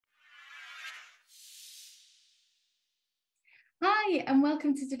Hi, and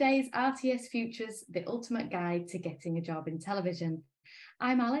welcome to today's RTS Futures, the ultimate guide to getting a job in television.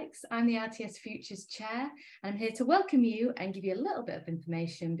 I'm Alex, I'm the RTS Futures Chair, and I'm here to welcome you and give you a little bit of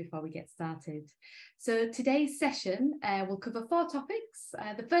information before we get started. So today's session will cover 4 topics,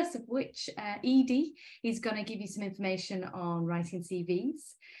 the first of which, Edie, is going to give you some information on writing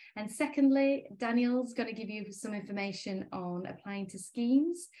CVs. And secondly, Daniel's going to give you some information on applying to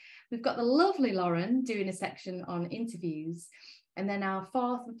schemes. We've got the lovely Lauren doing a section on interviews. And then our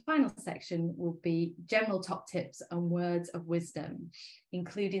 4th and final section will be general top tips and words of wisdom,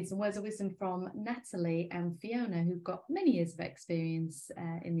 including some words of wisdom from Natalie and Fiona, who've got many years of experience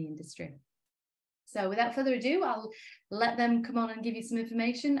in the industry. So without further ado, I'll let them come on and give you some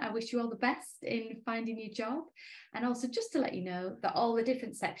information. I wish you all the best in finding your job. And also just to let you know that all the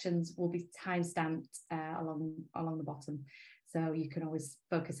different sections will be time-stamped along the bottom. So you can always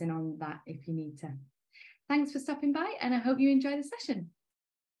focus in on that if you need to. Thanks for stopping by, and I hope you enjoy the session.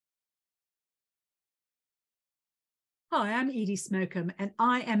 Hi, I'm Edie Smockum, and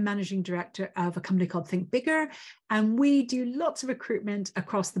I am Managing Director of a company called ThinkBIGGER, and we do lots of recruitment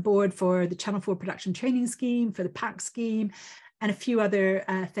across the board for the Channel 4 Production Training Scheme, for the PAC Scheme, and a few other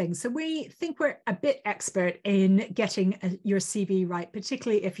things. So we think we're a bit expert in getting your CV right,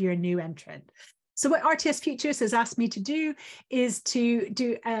 particularly if you're a new entrant. So what RTS Futures has asked me to do is to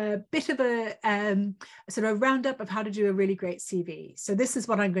do a bit of a sort of a roundup of how to do a really great CV. So this is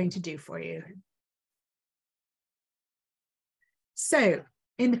what I'm going to do for you. So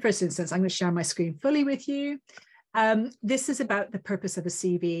in the first instance, I'm going to share my screen fully with you. This is about the purpose of a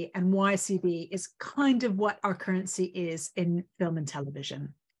CV and why a CV is kind of what our currency is in film and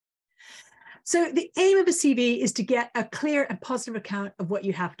television. So the aim of a CV is to get a clear and positive account of what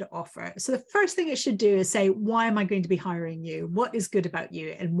you have to offer. So the first thing it should do is say, why am I going to be hiring you? What is good about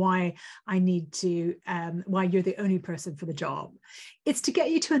you and why I need to, why you're the only person for the job. It's to get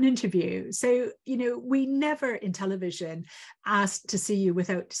you to an interview. So, you know, we never in television ask to see you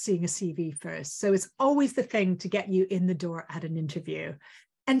without seeing a CV first. So it's always the thing to get you in the door at an interview.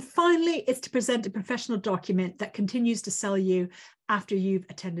 And finally, it's to present a professional document that continues to sell you after you've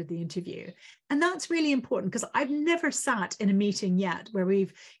attended the interview. And that's really important because I've never sat in a meeting yet where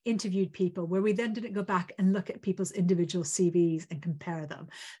we've interviewed people where we then didn't go back and look at people's individual CVs and compare them.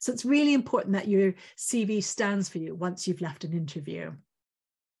 So it's really important that your CV stands for you once you've left an interview.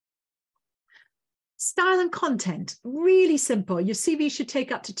 Style and content, really simple. Your CV should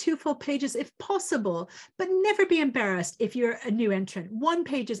take up to 2 full pages if possible, but never be embarrassed if you're a new entrant. 1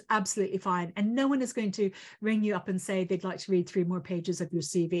 page is absolutely fine, and no one is going to ring you up and say they'd like to read 3 more pages of your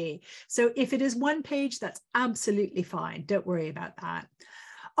CV. So if it is 1 page, that's absolutely fine. Don't worry about that.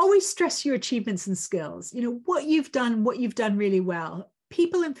 Always stress your achievements and skills. You know, what you've done really well.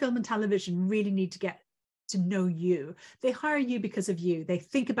 People in film and television really need to get to know you. They hire you because of you. They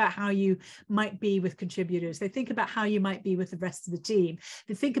think about how you might be with contributors. They think about how you might be with the rest of the team.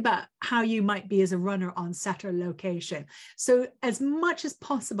 They think about how you might be as a runner on set or location. So as much as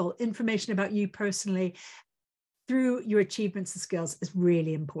possible, information about you personally through your achievements and skills is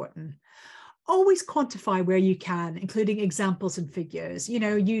really important. Always quantify where you can, including examples and figures. You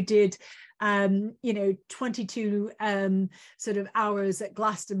know, you did 22 sort of hours at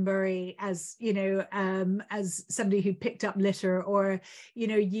Glastonbury as, you know, as somebody who picked up litter, or, you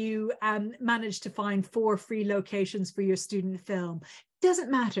know, you managed to find 4 free locations for your student film.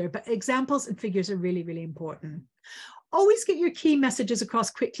 Doesn't matter, but examples and figures are really, really important. Always get your key messages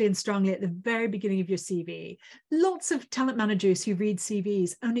across quickly and strongly at the very beginning of your CV. Lots of talent managers who read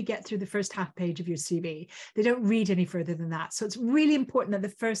CVs only get through the first half page of your CV. They don't read any further than that. So it's really important that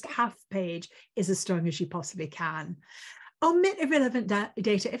the first half page is as strong as you possibly can. Omit irrelevant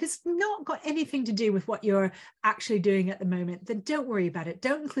data. If it's not got anything to do with what you're actually doing at the moment, then don't worry about it.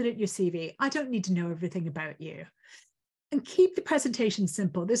 Don't include it in your CV. I don't need to know everything about you. And keep the presentation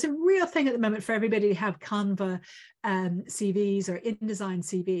simple. There's a real thing at the moment for everybody to have Canva CVs or InDesign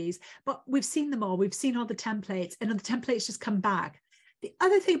CVs, but we've seen them all. We've seen all the templates, and the templates just come back. The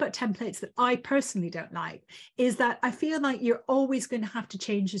other thing about templates that I personally don't like is that I feel like you're always going to have to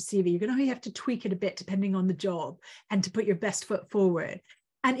change your CV. You're going to have to tweak it a bit depending on the job and to put your best foot forward.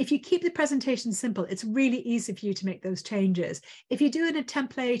 And if you keep the presentation simple, it's really easy for you to make those changes. If you do it in a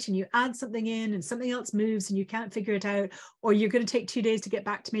template and you add something in and something else moves and you can't figure it out, or you're going to take 2 days to get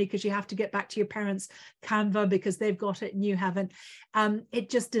back to me because you have to get back to your parents' Canva because they've got it and you haven't, it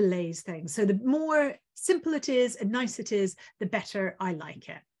just delays things. So the more simple it is and nice it is, the better I like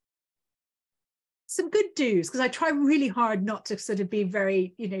it. Some good do's, because I try really hard not to sort of be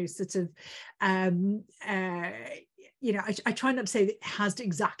very, you know, sort of you know, I try not to say that it has to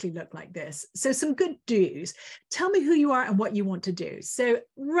exactly look like this. So some good do's. Tell me who you are and what you want to do. So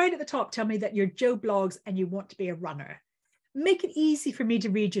right at the top, tell me that you're Joe Blogs and you want to be a runner. Make it easy for me to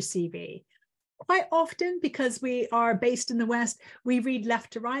read your CV. Quite often, because we are based in the West, we read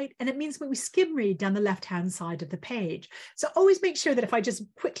left to right, and it means when we skim read down the left-hand side of the page. So always make sure that if I just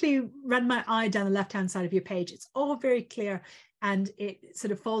quickly run my eye down the left-hand side of your page, it's all very clear and it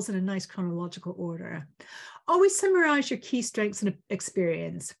sort of falls in a nice chronological order. Always summarize your key strengths and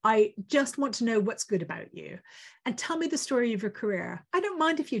experience. I just want to know what's good about you. And tell me the story of your career. I don't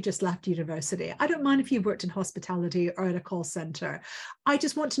mind if you just left university. I don't mind if you've worked in hospitality or at a call center. I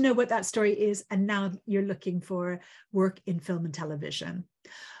just want to know what that story is. And now you're looking for work in film and television.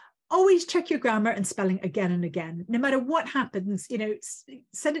 Always check your grammar and spelling again and again. No matter what happens, you know,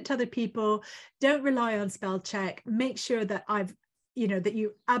 send it to other people. Don't rely on spell check. Make sure that that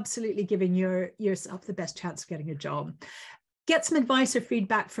you're absolutely giving yourself the best chance of getting a job. Get some advice or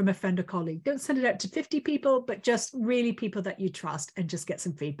feedback from a friend or colleague. Don't send it out to 50 people, but just really people that you trust, and just get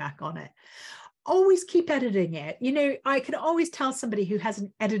some feedback on it. Always keep editing it. You know, I can always tell somebody who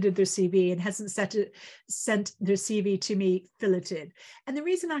hasn't edited their CV and hasn't sent their CV to me filleted. And the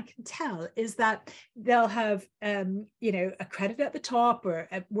reason I can tell is that they'll have, a credit at the top or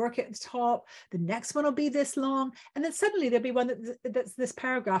a work at the top. The next one will be this long. And then suddenly there'll be one that's this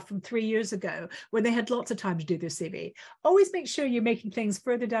paragraph from 3 years ago when they had lots of time to do their CV. Always make sure you're making things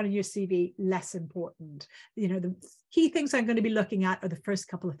further down in your CV less important. You know, the key things I'm going to be looking at are the first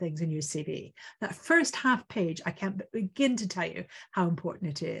couple of things in your CV. That first half page, I can't begin to tell you how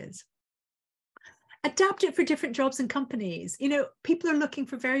important it is. Adapt it for different jobs and companies. You know, people are looking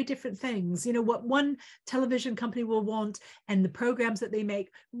for very different things. You know, what one television company will want and the programs that they make,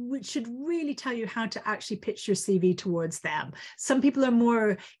 which should really tell you how to actually pitch your CV towards them. Some people are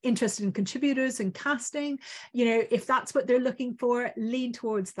more interested in contributors and casting. You know, if that's what they're looking for, lean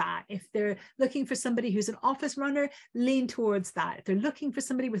towards that. If they're looking for somebody who's an office runner, lean towards that. If they're looking for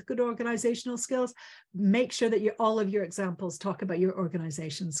somebody with good organizational skills, make sure that all of your examples talk about your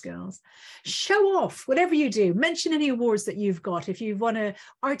organization skills. Show off. Whatever you do, mention any awards that you've got. If you've won a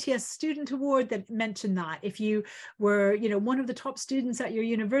RTS student award, then mention that. If you were, one of the top students at your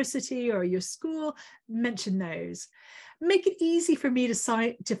university or your school, mention those. Make it easy for me to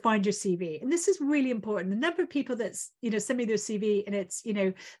find your CV. And this is really important. The number of people that's, send me their CV and it's,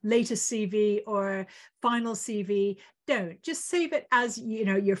 latest CV or final CV, don't. Just save it as,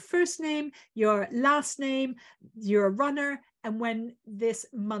 your first name, your last name, you're a runner, and when this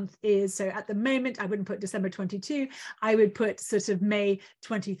month is. So at the moment, I wouldn't put December 22, I would put sort of May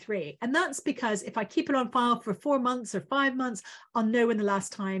 23. And that's because if I keep it on file for 4 months or 5 months, I'll know when the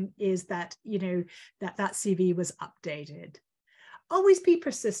last time is that, that CV was updated. Always be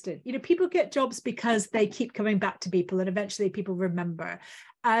persistent. People get jobs because they keep coming back to people and eventually people remember.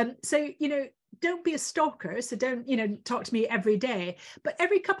 Don't be a stalker. So don't, talk to me every day, but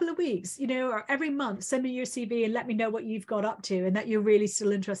every couple of weeks, or every month, send me your CV and let me know what you've got up to and that you're really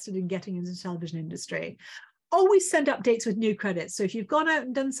still interested in getting into the television industry. Always send updates with new credits. So if you've gone out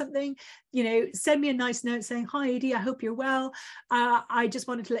and done something, send me a nice note saying, "Hi, Edie, I hope you're well. I just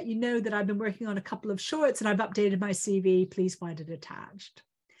wanted to let you know that I've been working on a couple of shorts and I've updated my CV. Please find it attached."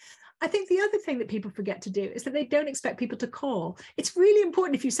 I think the other thing that people forget to do is that they don't expect people to call. It's really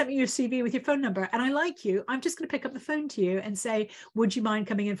important if you sent me your CV with your phone number and I like you, I'm just going to pick up the phone to you and say, would you mind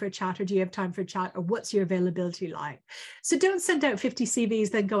coming in for a chat, or do you have time for a chat, or what's your availability like? So don't send out 50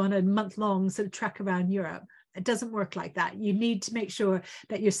 CVs, then go on a month-long sort of trek around Europe. It doesn't work like that. You need to make sure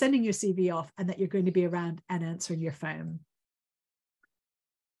that you're sending your CV off and that you're going to be around and answering your phone.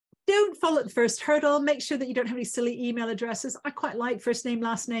 Don't follow at the first hurdle. Make sure that you don't have any silly email addresses. I quite like first name,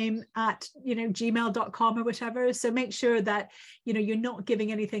 last name at, gmail.com or whatever. So make sure that, you're not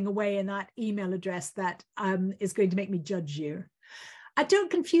giving anything away in that email address that is going to make me judge you.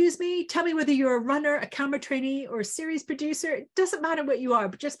 Don't confuse me. Tell me whether you're a runner, a camera trainee, or a series producer. It doesn't matter what you are,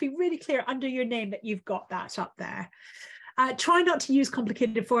 but just be really clear under your name that you've got that up there. Try not to use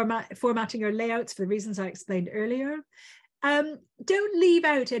complicated formatting or layouts for the reasons I explained earlier. Don't leave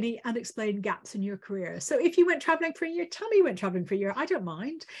out any unexplained gaps in your career. So if you went traveling for a year, tell me you went traveling for a year. I don't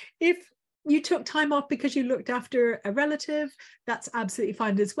mind. If you took time off because you looked after a relative, that's absolutely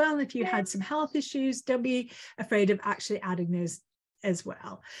fine as well. If you had some health issues, don't be afraid of actually adding those as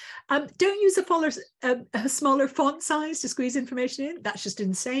well. Don't use a smaller font size to squeeze information in. That's just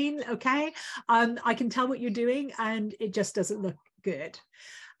insane. Okay. I can tell what you're doing and it just doesn't look good.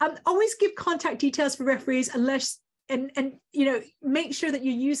 Always give contact details for referees unless and make sure that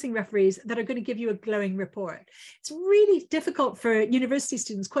you're using referees that are going to give you a glowing report. It's really difficult for university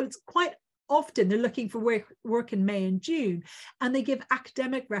students. It's quite often they're looking for work in May and June, and they give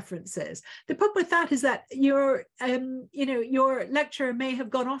academic references. The problem with that is that your lecturer may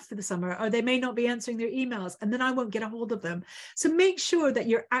have gone off for the summer, or they may not be answering their emails, and then I won't get a hold of them. So make sure that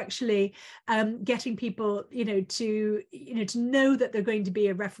you're actually getting people, to know that they're going to be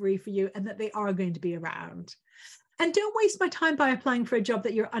a referee for you and that they are going to be around. And don't waste my time by applying for a job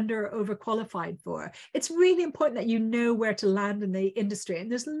that you're under or overqualified for. It's really important that you know where to land in the industry. And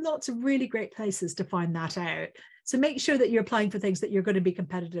there's lots of really great places to find that out. So make sure that you're applying for things that you're going to be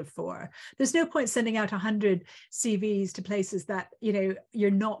competitive for. There's no point sending out 100 CVs to places that,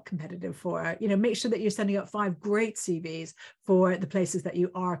 you're not competitive for. Make sure that you're sending out 5 great CVs for the places that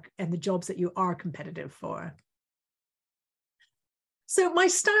you are and the jobs that you are competitive for. So my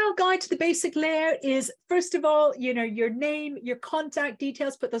style guide to the basic layout is, first of all, your name, your contact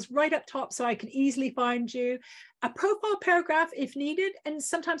details, put those right up top so I can easily find you. A profile paragraph if needed, and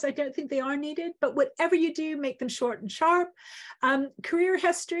sometimes I don't think they are needed, but whatever you do, make them short and sharp. Career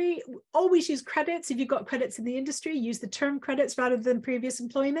history, always use credits. If you've got credits in the industry, use the term credits rather than previous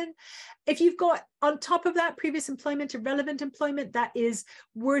employment. If you've got on top of that previous employment or relevant employment that is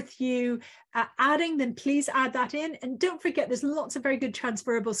worth you adding, then please add that in. And don't forget, there's lots of very good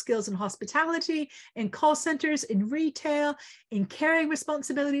transferable skills in hospitality, in call centers, in retail, in caring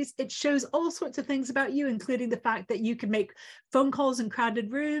responsibilities. It shows all sorts of things about you, including the fact that you can make phone calls in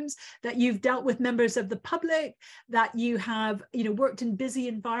crowded rooms, that you've dealt with members of the public, that you have, worked in busy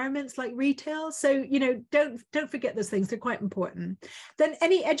environments like retail. So, don't forget those things. They're quite important. Then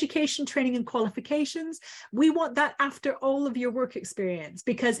any education, training, and qualifications, we want that after all of your work experience,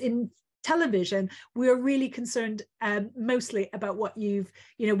 because in television, we're really concerned mostly about what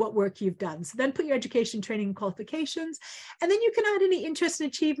what work you've done. So then put your education, training, and qualifications, and then you can add any interest and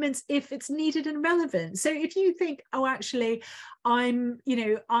achievements if it's needed and relevant. So if you think, oh, actually, I'm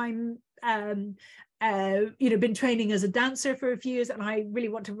been training as a dancer for a few years and I really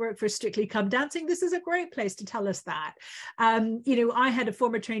want to work for Strictly Come Dancing, this is a great place to tell us that. I had a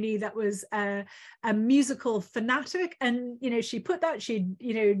former trainee that was a musical fanatic, and she put that she'd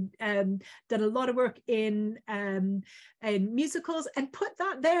done a lot of work in musicals, and put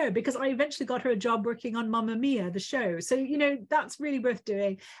that there because I eventually got her a job working on Mamma Mia, the show. So that's really worth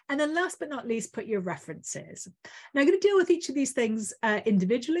doing. And then last but not least, put your references. Now I'm going to deal with each of these things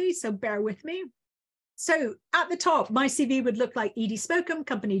individually, so bear with me. So at the top, my CV would look like Edie Smockum,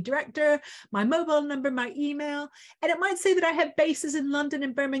 company director, my mobile number, my email, and it might say that I have bases in London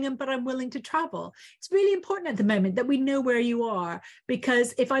and Birmingham, but I'm willing to travel. It's really important at the moment that we know where you are,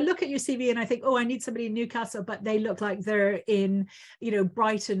 because if I look at your CV and I think, oh, I need somebody in Newcastle, but they look like they're in,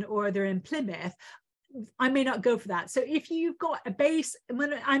 Brighton or they're in Plymouth, I may not go for that. So if you've got a base, and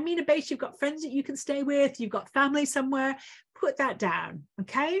when I mean a base, you've got friends that you can stay with, you've got family somewhere, put that down,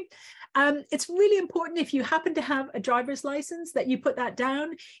 okay? It's really important if you happen to have a driver's license that you put that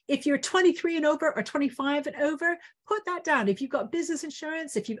down. If you're 23 and over or 25 and over, put that down. If you've got business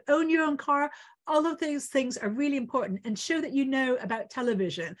insurance, if you own your own car, all of those things are really important, and show that you know about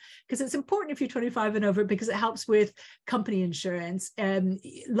television, because it's important if you're 25 and over, because it helps with company insurance.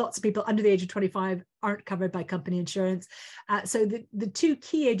 Lots of people under the age of 25 aren't covered by company insurance. So the two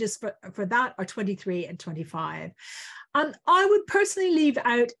key ages for that are 23 and 25. I would personally leave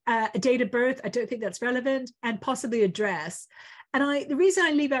out a date of birth. I don't think that's relevant, and possibly address. And the reason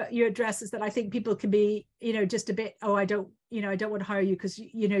I leave out your address is that I think people can be, just a bit, oh, I don't want to hire you because,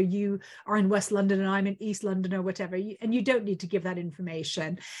 you are in West London and I'm in East London or whatever. And you don't need to give that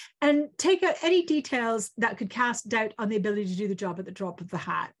information. And take out any details that could cast doubt on the ability to do the job at the drop of the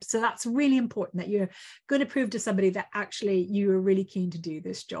hat. So that's really important, that you're going to prove to somebody that actually you are really keen to do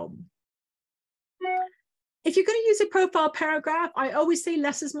this job. If you're going to use a profile paragraph, I always say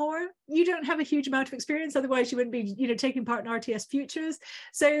less is more. You don't have a huge amount of experience, otherwise you wouldn't be, taking part in RTS Futures.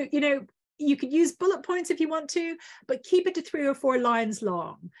 So, you could use bullet points if you want to, but keep it to 3 or 4 lines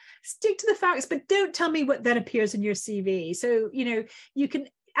long. Stick to the facts, but don't tell me what then appears in your CV. So, you can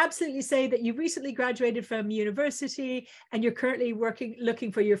absolutely say that you recently graduated from university and you're currently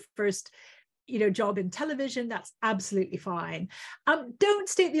looking for your first job in television. That's absolutely fine. Don't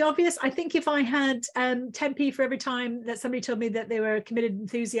state the obvious. I think if I had 10p for every time that somebody told me that they were committed,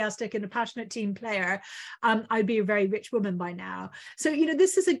 enthusiastic, and a passionate team player, I'd be a very rich woman by now. So,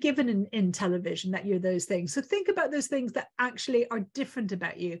 this is a given in television, that you're those things. So think about those things that actually are different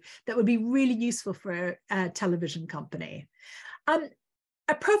about you that would be really useful for a television company.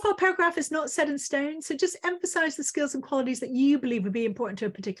 A profile paragraph is not set in stone, so just emphasize the skills and qualities that you believe would be important to a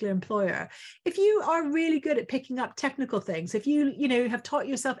particular employer. If you are really good at picking up technical things, if you have taught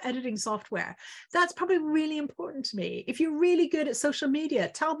yourself editing software, that's probably really important to me. If you're really good at social media,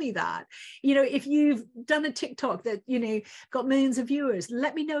 tell me that. If you've done a TikTok that got millions of viewers,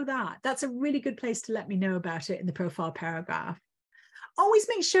 let me know that. That's a really good place to let me know about it in the profile paragraph. Always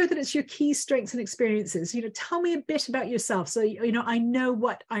make sure that it's your key strengths and experiences. Tell me a bit about yourself, so I know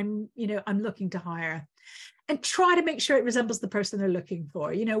what I'm looking to hire, and try to make sure it resembles the person they're looking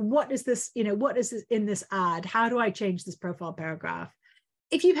for. What is this in this ad? How do I change this profile paragraph?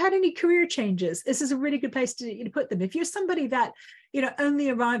 If you've had any career changes, this is a really good place to put them. If you're somebody that only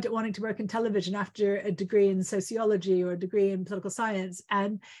arrived at wanting to work in television after a degree in sociology or a degree in political science,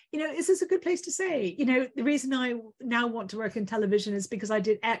 and this is a good place to say, the reason I now want to work in television is because I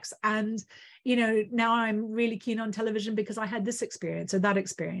did X, and now I'm really keen on television because I had this experience or that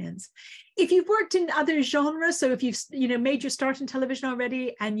experience. If you've worked in other genres, so if you've made your start in television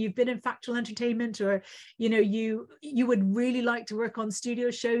already and you've been in factual entertainment, or you would really like to work on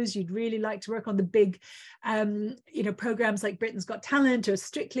studio shows, you'd really like to work on the big programs like Britain's Got Talent or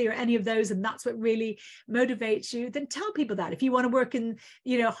Strictly or any of those, and that's what really motivates you, then tell people that. If you want to work in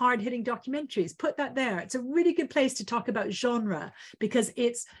hard-hitting documentaries, put that there. It's a really good place to talk about genre, because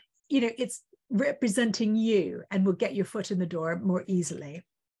it's representing you and will get your foot in the door more easily.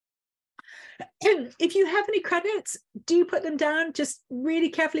 If you have any credits, do put them down. Just really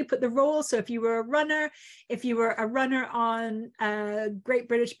carefully put the role. So if you were a runner on Great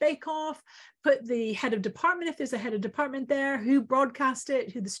British Bake Off, put the head of department, if there's a head of department there, who broadcast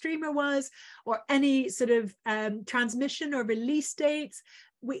it, who the streamer was, or any sort of transmission or release dates.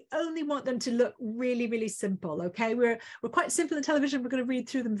 We only want them to look really, really simple, okay? We're quite simple in television. We're going to read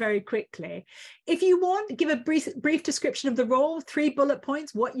through them very quickly. If you want, give a brief description of the role, 3 bullet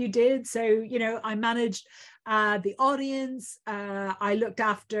points, what you did. So, I managed the audience. I looked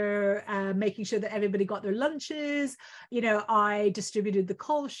after making sure that everybody got their lunches. I distributed the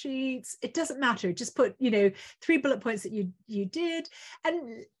call sheets. It doesn't matter. Just put, 3 bullet points that you did.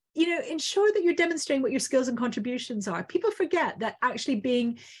 And ensure that you're demonstrating what your skills and contributions are. People forget that actually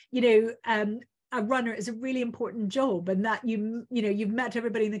being, a runner is a really important job, and that you've met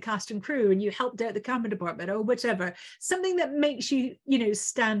everybody in the cast and crew, and you helped out the camera department or whatever. Something that makes you,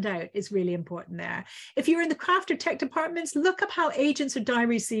 stand out is really important there. If you're in the craft or tech departments, look up how agents or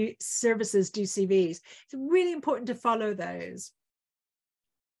diary services do CVs. It's really important to follow those.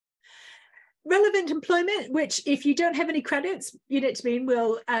 Relevant employment, which if you don't have any credits,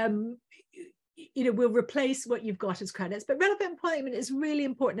 will replace what you've got as credits. But relevant employment is really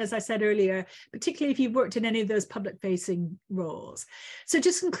important, as I said earlier, particularly if you've worked in any of those public-facing roles. So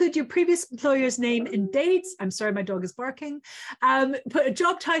just include your previous employer's name and dates. I'm sorry, my dog is barking. Put a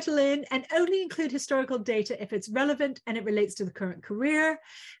job title in, and only include historical data if it's relevant and it relates to the current career.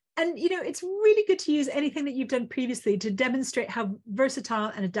 And, it's really good to use anything that you've done previously to demonstrate how versatile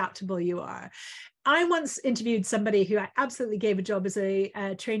and adaptable you are. I once interviewed somebody who I absolutely gave a job as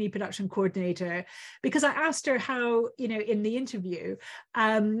a trainee production coordinator, because I asked her how, in the interview,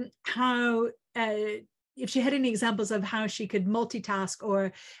 if she had any examples of how she could multitask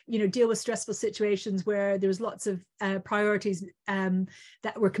or, deal with stressful situations where there was lots of priorities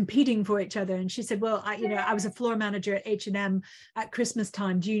that were competing for each other. And she said, well, I was a floor manager at H&M at Christmas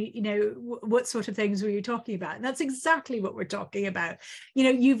time. Do what sort of things were you talking about? And that's exactly what we're talking about.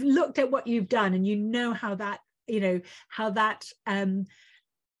 You've looked at what you've done, and how that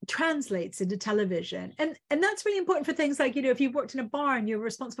translates into television, and that's really important for things like, if you've worked in a bar and you're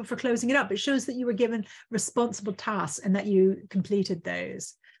responsible for closing it up, it shows that you were given responsible tasks and that you completed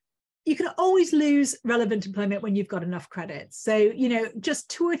those. You can always lose relevant employment when you've got enough credits. So,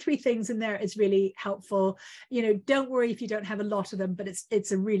 just 2 or 3 things in there is really helpful. Don't worry if you don't have a lot of them, but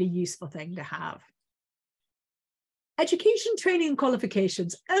it's a really useful thing to have. Education, training, and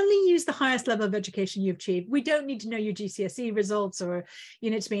qualifications. Only use the highest level of education you've achieved. We don't need to know your GCSE results or,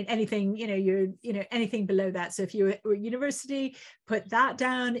 anything, anything below that. So if you're at university, put that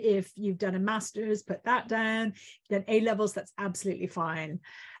down. If you've done a master's, put that down. If you've done A-levels, that's absolutely fine.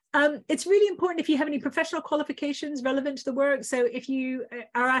 It's really important if you have any professional qualifications relevant to the work. So if you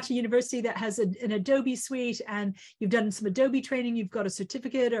are at a university that has an Adobe suite and you've done some Adobe training, you've got a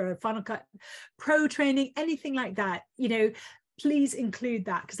certificate or a Final Cut Pro training, anything like that, please include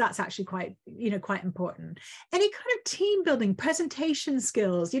that, because that's actually quite important. Any kind of team building, presentation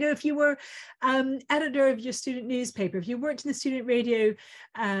skills. If you were editor of your student newspaper, if you worked in the student radio,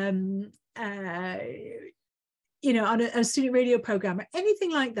 on a student radio program or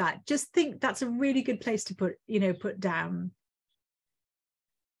anything like that, just think that's a really good place to put down.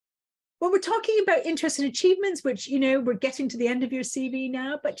 Well, we're talking about interests and achievements, which, you know, we're getting to the end of your CV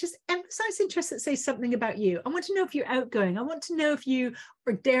now, but just emphasize interests that say something about you. I want to know if you're outgoing. I want to know if you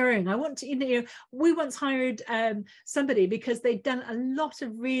are daring. I want to, you know, we once hired somebody because they'd done a lot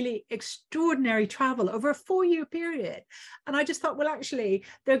of really extraordinary travel over a 4-year period. And I just thought, well, actually,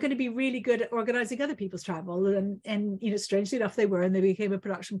 they're going to be really good at organizing other people's travel. And you know, strangely enough, they were, and they became a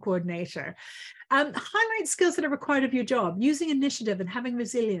production coordinator. Highlight skills that are required of your job, using initiative and having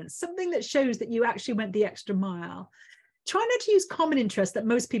resilience, something that shows that you actually went the extra mile. Try not to use common interests that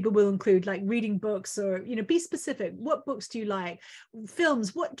most people will include, like reading books, or, you know, be specific. What books do you like?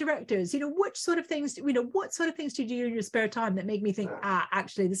 Films, what directors, you know, what sort of things do you do in your spare time that make me think,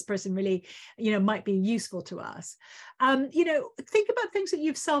 actually, this person really, you know, might be useful to us. You know, think about things that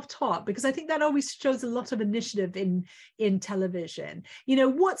you've self-taught, because I think that always shows a lot of initiative in television. You know,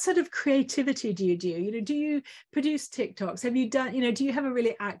 what sort of creativity do you do? You know, do you produce TikToks? Have you done, you know, do you have a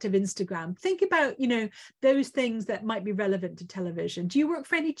really active Instagram? Think about, you know, those things that might be relevant to television. Do you work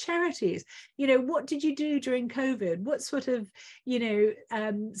for any charities? You know, what did you do during COVID? What sort of, you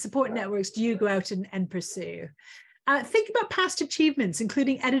know, support networks do you go out and pursue? Think about past achievements,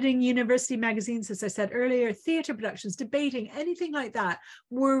 including editing university magazines, as I said earlier, theatre productions, debating, anything like that.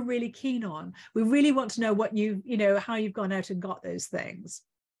 We're really keen on. We really want to know what you know, how you've gone out and got those things.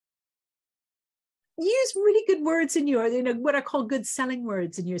 Use really good words in your, you know, what I call good selling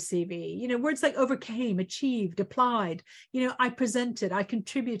words in your CV. You know, words like overcame, achieved, applied. You know, I presented, I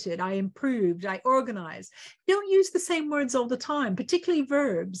contributed, I improved, I organized. Don't use the same words all the time, particularly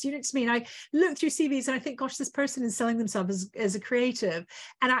verbs. You know what I mean? I look through CVs and I think, gosh, this person is selling themselves as a creative.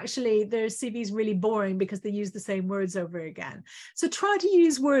 And actually their CV is really boring because they use the same words over again. So try to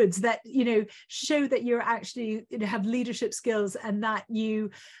use words that, you know, show that you're actually, you know, have leadership skills, and that you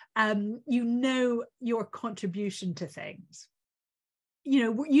know your contribution to things. You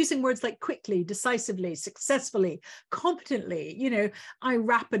know, using words like quickly, decisively, successfully, competently, you know, I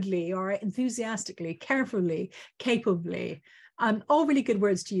rapidly, or enthusiastically, carefully, capably, all really good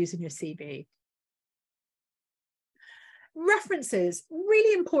words to use in your CV. References,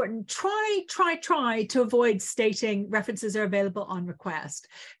 really important. Try to avoid stating references are available on request.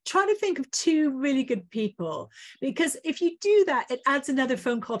 Try to think of 2 really good people, because if you do that, it adds another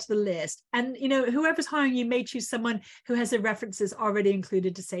phone call to the list. And, you know, whoever's hiring you may choose someone who has their references already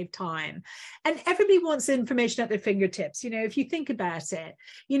included to save time. And everybody wants information at their fingertips. You know, if you think about it,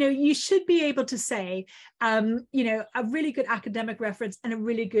 you know, you should be able to say, you know, a really good academic reference and a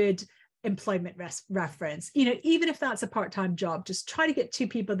really good employment reference. You know, even if that's a part-time job, just try to get 2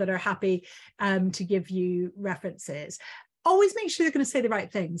 people that are happy to give you references. Always make sure you're going to say the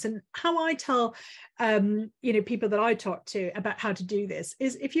right things. And how I tell you know, people that I talk to about how to do this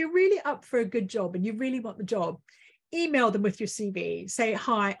is, if you're really up for a good job and you really want the job, email them with your CV. Say,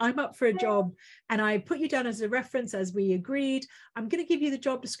 hi, I'm up for a job and I put you down as a reference as we agreed. I'm going to give you the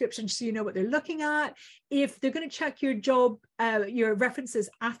job description so you know what they're looking at. If they're going to check your job, your references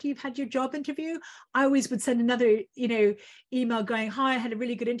after you've had your job interview, I always would send another, you know, email going, hi, I had a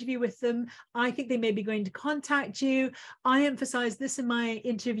really good interview with them. I think they may be going to contact you. I emphasized this in my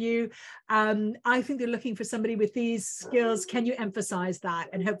interview. I think they're looking for somebody with these skills. Can you emphasize that?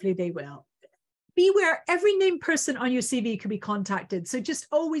 And hopefully they will. Beware, every named person on your CV could be contacted. So just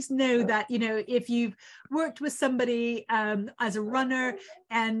always know that, you know, if you've worked with somebody as a runner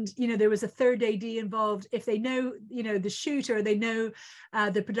and, you know, there was a third AD involved, if they know, you know, the shoot, or they know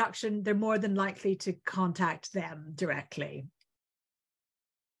the production, they're more than likely to contact them directly.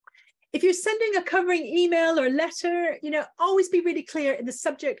 If you're sending a covering email or letter, you know, always be really clear in the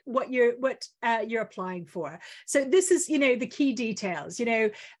subject what you're applying for. So this is, you know, the key details, you know,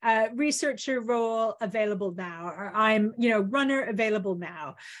 researcher role available now, or I'm, you know, runner available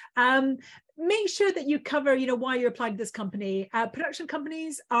now. Make sure that you cover, you know, why you're applying to this company. Production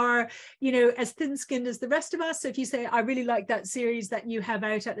companies are, you know, as thin-skinned as the rest of us. So if you say, I really like that series that you have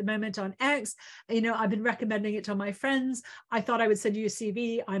out at the moment on X, you know, I've been recommending it to my friends. I thought I would send you a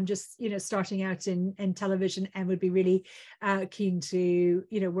CV. I'm just, you know, starting out in television and would be really keen to,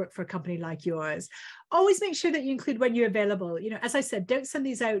 you know, work for a company like yours. Always make sure that you include when you're available. You know, as I said, don't send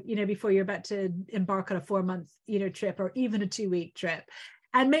these out, you know, before you're about to embark on a 4-month, you know, trip, or even a 2-week trip.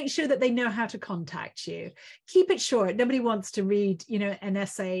 And make sure that they know how to contact you. Keep it short. Nobody wants to read, you know, an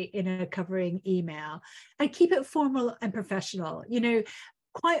essay in a covering email. And keep it formal and professional. You know,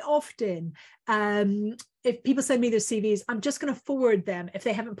 quite often, if people send me their CVs, I'm just going to forward them if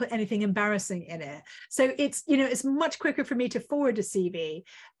they haven't put anything embarrassing in it. So it's, you know, it's much quicker for me to forward a CV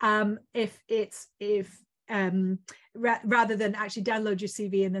if rather than actually download your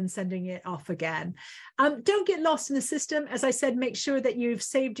CV and then sending it off again. Don't get lost in the system. As I said, make sure that you've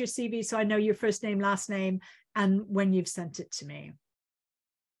saved your CV so I know your first name, last name, and when you've sent it to me.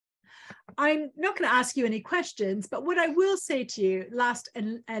 I'm not going to ask you any questions, but what I will say to you last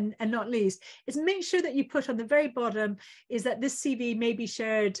and not least is make sure that you put on the very bottom is that this CV may be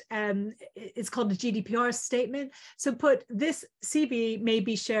shared. It's called a GDPR statement. So put this CV may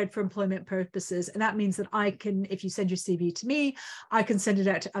be shared for employment purposes. And that means that I can, if you send your CV to me, I can send it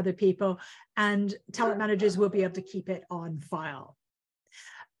out to other people and talent managers will be able to keep it on file.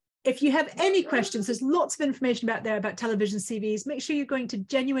 If you have any questions, there's lots of information out there about television CVs. Make sure you're going to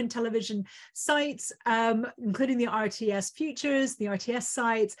genuine television sites, including the RTS Futures, the RTS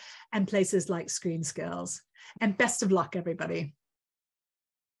sites, and places like Screen Skills. And best of luck, everybody.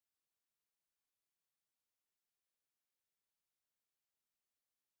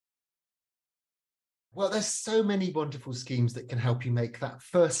 Well, there's so many wonderful schemes that can help you make that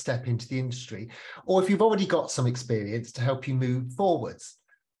first step into the industry, or if you've already got some experience to help you move forwards.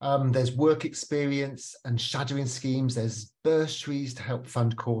 There's work experience and shadowing schemes, there's bursaries to help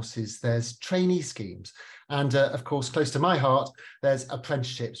fund courses, there's trainee schemes, and of course, close to my heart, there's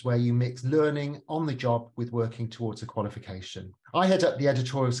apprenticeships where you mix learning on the job with working towards a qualification. I head up the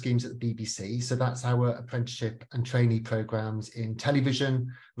editorial schemes at the BBC, so that's our apprenticeship and trainee programmes in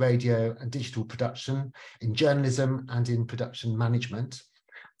television, radio and digital production, in journalism and in production management.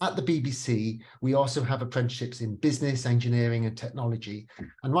 At the BBC, we also have apprenticeships in business, engineering and technology.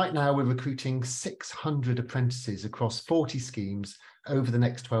 And right now we're recruiting 600 apprentices across 40 schemes over the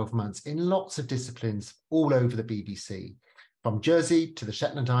next 12 months in lots of disciplines all over the BBC, from Jersey to the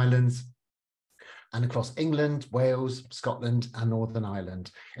Shetland Islands and across England, Wales, Scotland and Northern Ireland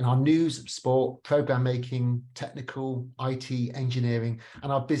in our news, sport, programme making, technical, IT, engineering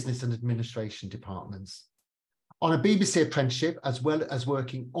and our business and administration departments. On a BBC apprenticeship, as well as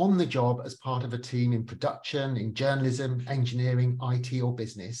working on the job as part of a team in production, in journalism, engineering, IT or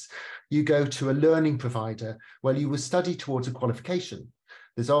business, you go to a learning provider where you will study towards a qualification.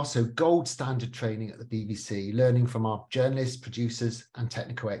 There's also gold standard training at the BBC, learning from our journalists, producers and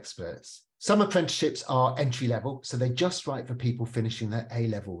technical experts. Some apprenticeships are entry level, so they're just right for people finishing their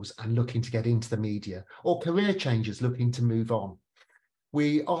A-levels and looking to get into the media, or career changers looking to move on.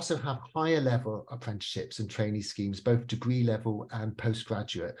 We also have higher level apprenticeships and trainee schemes, both degree level and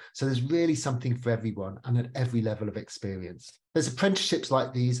postgraduate. So there's really something for everyone and at every level of experience. There's apprenticeships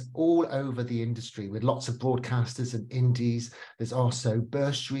like these all over the industry with lots of broadcasters and indies. There's also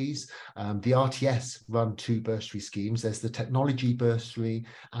bursaries. The RTS run 2 bursary schemes. There's the technology bursary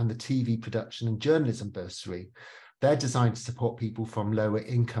and the TV production and journalism bursary. They're designed to support people from lower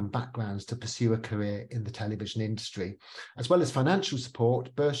income backgrounds to pursue a career in the television industry. As well as financial support,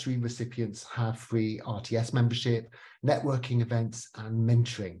 bursary recipients have free RTS membership, networking events and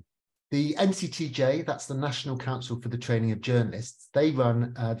mentoring. The NCTJ, that's the National Council for the Training of Journalists, they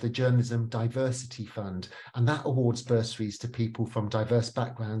run the Journalism Diversity Fund, and that awards bursaries to people from diverse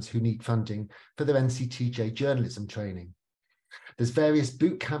backgrounds who need funding for their NCTJ journalism training. There's various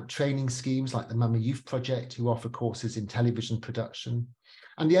bootcamp training schemes like the Mama Youth Project, who offer courses in television production.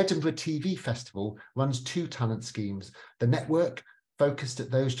 And the Edinburgh TV Festival runs 2 talent schemes, the Network, focused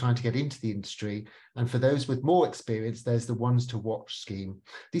at those trying to get into the industry. And for those with more experience, there's the Ones to Watch scheme.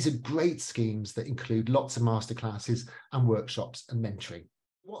 These are great schemes that include lots of masterclasses and workshops and mentoring.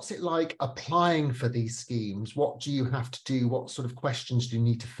 What's it like applying for these schemes? What do you have to do? What sort of questions do you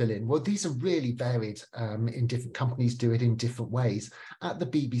need to fill in? Well, these are really varied in different companies do it in different ways. At the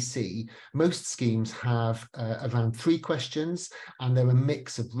BBC, most schemes have around 3 questions and they're a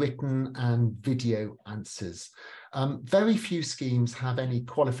mix of written and video answers. Very few schemes have any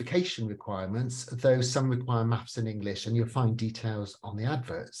qualification requirements, though some require maths and English, and you'll find details on the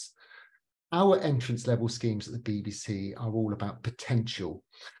adverts. Our entrance level schemes at the BBC are all about potential.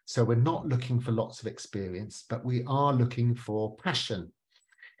 So we're not looking for lots of experience, but we are looking for passion.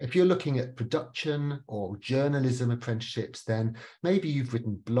 If you're looking at production or journalism apprenticeships, then maybe you've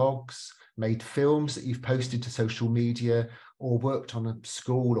written blogs, made films that you've posted to social media, or worked on a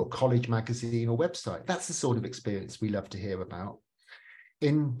school or college magazine or website. That's the sort of experience we love to hear about.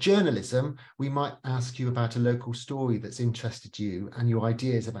 In journalism, we might ask you about a local story that's interested you and your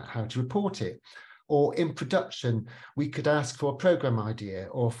ideas about how to report it. Or in production, we could ask for a programme idea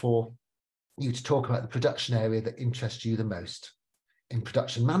or for you to talk about the production area that interests you the most. In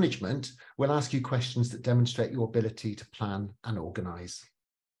production management, we'll ask you questions that demonstrate your ability to plan and organise.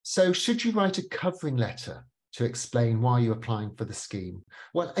 So should you write a covering letter to explain why you're applying for the scheme?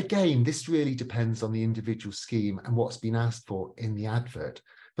 Well, again, this really depends on the individual scheme and what's been asked for in the advert.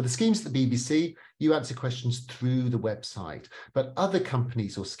 For the schemes at the BBC, you answer questions through the website, but other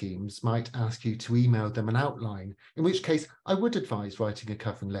companies or schemes might ask you to email them an outline, in which case I would advise writing a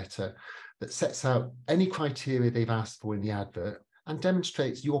covering letter that sets out any criteria they've asked for in the advert and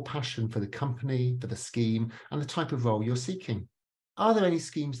demonstrates your passion for the company, for the scheme, and the type of role you're seeking. Are there any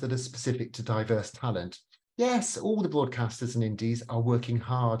schemes that are specific to diverse talent? Yes, all the broadcasters and indies are working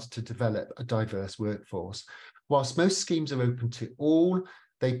hard to develop a diverse workforce. Whilst most schemes are open to all,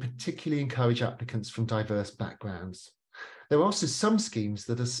 they particularly encourage applicants from diverse backgrounds. There are also some schemes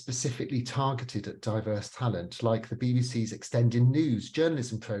that are specifically targeted at diverse talent, like the BBC's Extending News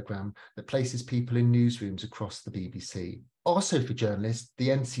journalism programme that places people in newsrooms across the BBC. Also for journalists, the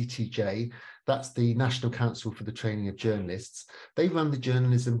NCTJ, that's the National Council for the Training of Journalists, they run the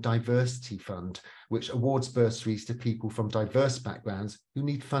Journalism Diversity Fund, which awards bursaries to people from diverse backgrounds who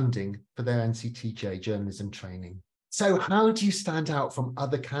need funding for their NCTJ journalism training. So how do you stand out from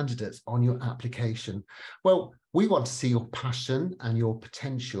other candidates on your application? Well, we want to see your passion and your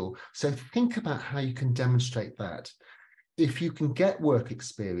potential. So think about how you can demonstrate that. If you can get work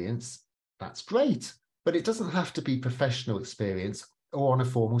experience, that's great, but it doesn't have to be professional experience or on a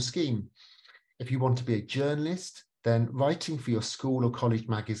formal scheme. If you want to be a journalist, then writing for your school or college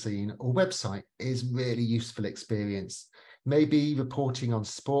magazine or website is really useful experience. Maybe reporting on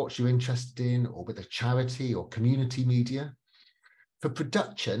sports you're interested in, or with a charity or community media. For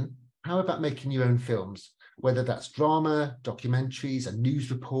production, how about making your own films? Whether that's drama, documentaries, a news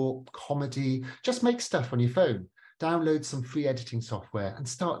report, comedy, just make stuff on your phone. Download some free editing software and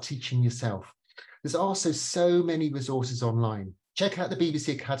start teaching yourself. There's also so many resources online. Check out the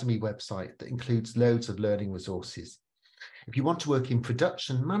BBC Academy website that includes loads of learning resources. If you want to work in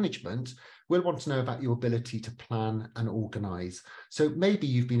production management, we'll want to know about your ability to plan and organise. So maybe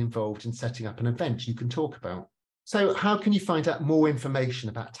you've been involved in setting up an event you can talk about. So how can you find out more information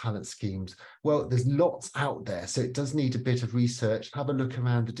about talent schemes? Well, there's lots out there, so it does need a bit of research. Have a look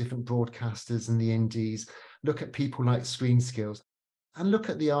around the different broadcasters and the indies, look at people like Screen Skills, and look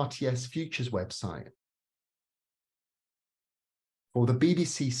at the RTS Futures website. For the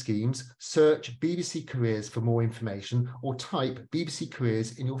BBC schemes, search BBC Careers for more information or type BBC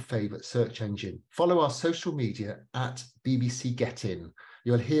Careers in your favourite search engine. Follow our social media at BBC Get In.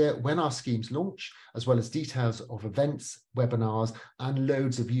 You'll hear when our schemes launch, as well as details of events, webinars, and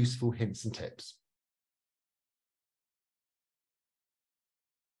loads of useful hints and tips.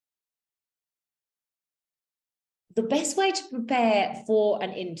 The best way to prepare for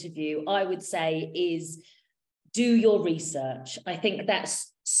an interview, I would say, is do your research. I think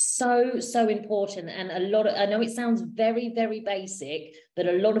that's so important. And I know it sounds very, very basic, but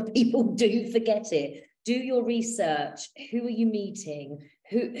a lot of people do forget it. Do your research. Who are you meeting?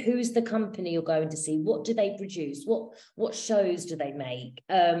 Who's the company you're going to see? What do they produce? What shows do they make?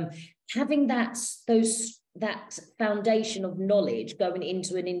 Having that foundation of knowledge going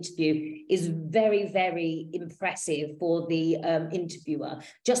into an interview is very, very impressive for the interviewer,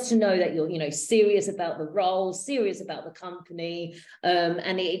 just to know that you're serious about the role, serious about the company,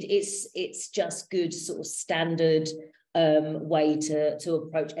 and it's just good sort of standard way to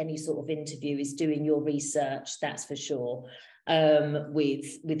approach any sort of interview is doing your research, that's for sure,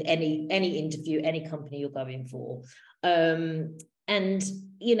 with any interview, any company you're going for. And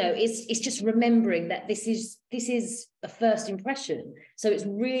it's just remembering that this is a first impression. So it's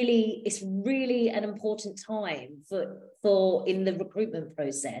really an important time for in the recruitment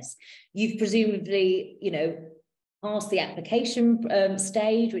process. You've presumably, passed the application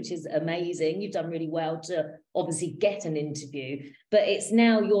stage, which is amazing. You've done really well to obviously get an interview, but it's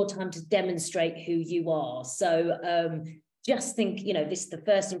now your time to demonstrate who you are. So just think, this is the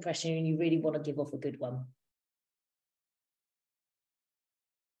first impression and you really want to give off a good one.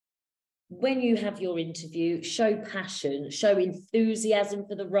 When you have your interview, show passion, show enthusiasm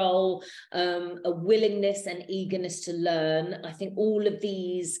for the role, a willingness and eagerness to learn. I think all of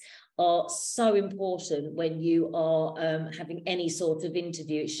these are so important when you are having any sort of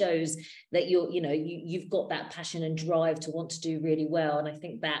interview. It shows that you've got that passion and drive to want to do really well. And I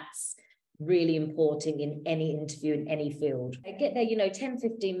think that's really important in any interview in any field. Get there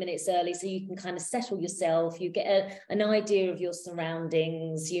 10-15 minutes early so you can kind of settle yourself, you get an idea of your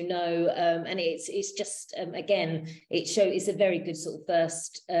surroundings, and it's just again, it's a very good sort of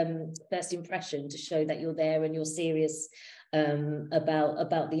first impression to show that you're there and you're serious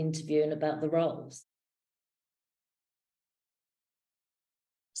about the interview and about the roles.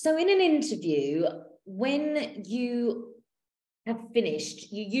 So in an interview, when you have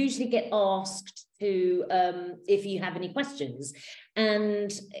finished, you usually get asked to if you have any questions,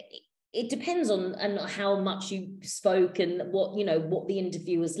 and it depends on how much you spoke and what, you know, what the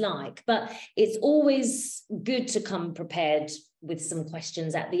interview was like. But it's always good to come prepared with some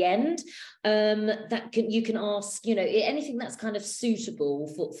questions at the end you can ask, you know, anything that's kind of suitable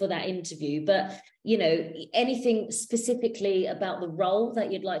for that interview. But, you know, anything specifically about the role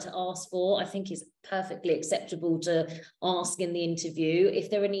that you'd like to ask for, I think is perfectly acceptable to ask in the interview.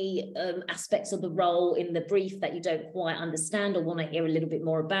 If there are any aspects of the role in the brief that you don't quite understand or want to hear a little bit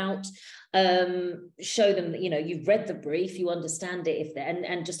more about, show them that, you know, you've read the brief, you understand it,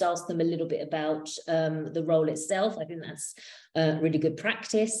 and just ask them a little bit about the role itself. I think that's really good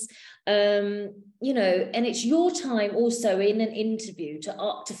practice. You know, and it's your time also in an interview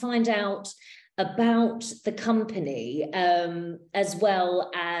to find out about the company, as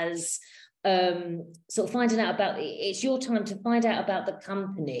well as sort of finding out about, it's your time to find out about the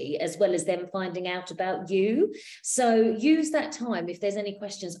company as well as them finding out about you. So use that time. If there's any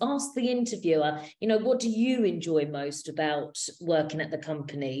questions, ask the interviewer, you know, what do you enjoy most about working at the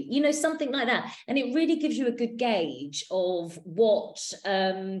company? You know, something like that. And it really gives you a good gauge of what,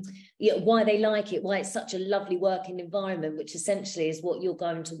 you know, why they like it, why it's such a lovely working environment, which essentially is what you're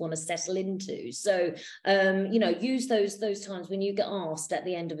going to want to settle into. So, you know, use those times when you get asked at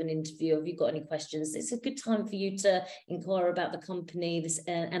the end of an interview, have you got any questions? It's a good time for you to inquire about the company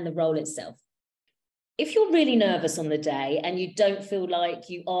and the role itself. If you're really nervous on the day and you don't feel like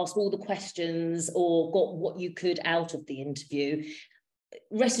you asked all the questions or got what you could out of the interview,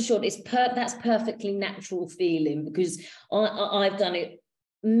 rest assured that's perfectly natural feeling, because I've done it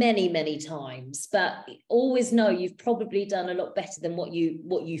many times, but always know you've probably done a lot better than what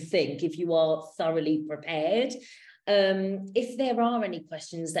you think if you are thoroughly prepared. If there are any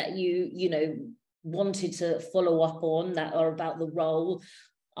questions that you know wanted to follow up on that are about the role,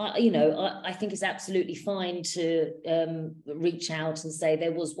 you know, I think it's absolutely fine to reach out and say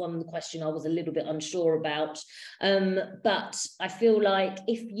there was one question I was a little bit unsure about, but I feel like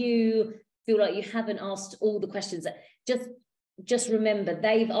if you feel like you haven't asked all the questions, just remember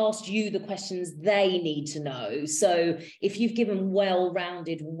they've asked you the questions they need to know. So if you've given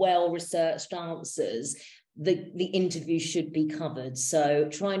well-rounded, well-researched answers, the interview should be covered. So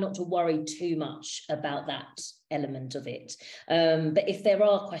try not to worry too much about that element of it. But if there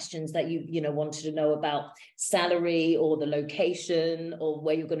are questions that you know wanted to know about salary or the location or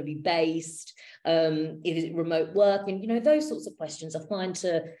where you're going to be based, is it remote working, you know, those sorts of questions are fine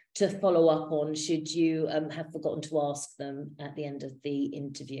to follow up on should you have forgotten to ask them at the end of the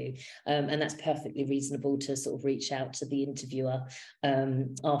interview. And that's perfectly reasonable to sort of reach out to the interviewer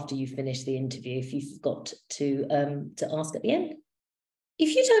after you finish the interview if you forgot to ask at the end.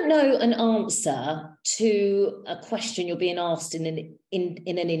 If you don't know an answer to a question you're being asked in an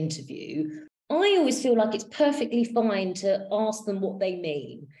interview, I always feel like it's perfectly fine to ask them what they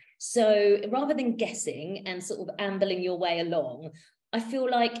mean. So rather than guessing and sort of ambling your way along, I feel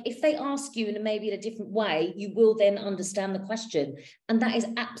like if they ask you in maybe in a different way, you will then understand the question, and that is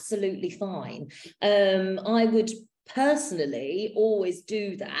absolutely fine. I would personally always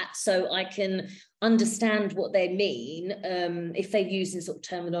do that so I can understand what they mean. If they're using sort of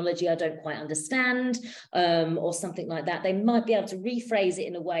terminology I don't quite understand, or something like that, they might be able to rephrase it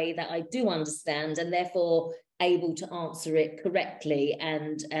in a way that I do understand and therefore able to answer it correctly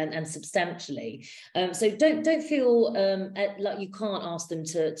and substantially. So don't feel like you can't ask them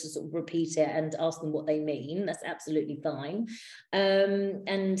to sort of repeat it and ask them what they mean. That's absolutely fine.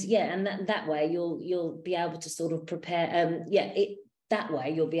 And yeah, and that way you'll be able to sort of prepare. That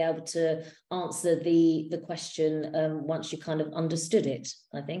way you'll be able to answer the question once you kind of understood it,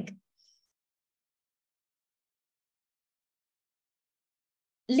 I think.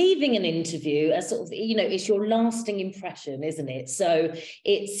 Leaving an interview as sort of, you know, it's your lasting impression, isn't it? So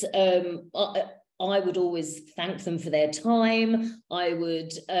it's I would always thank them for their time. I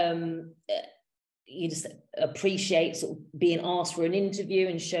would you just appreciate sort of being asked for an interview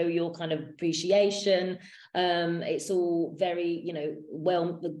and show your kind of appreciation. It's all very, you know,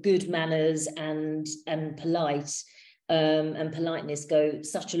 good manners and polite. And politeness go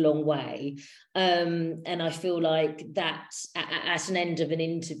such a long way. And I feel like that at an end of an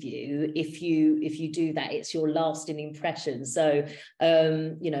interview, if you do that, it's your lasting impression. So,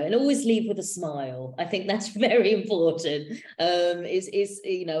 you know, and always leave with a smile. I think that's very important.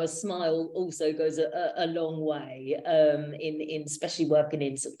 You know, a smile also goes a long way in especially working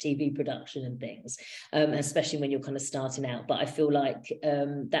in sort of TV production and things, especially when you're kind of starting out. But I feel like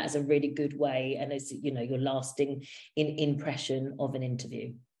that is a really good way, and it's, you know, your lasting impression of an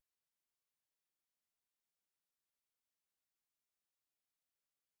interview.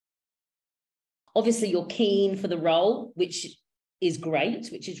 Obviously, you're keen for the role, which is great,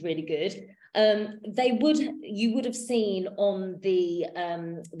 which is really good. You would have seen on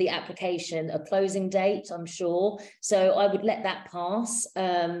the application a closing date, I'm sure. So I would let that pass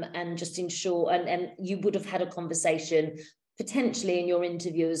and just ensure, and you would have had a conversation potentially in your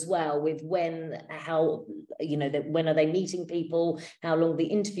interview as well with when are they meeting people, how long the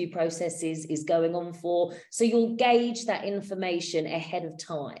interview process is going on for. So you'll gauge that information ahead of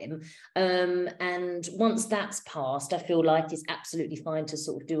time. And once that's passed, I feel like it's absolutely fine to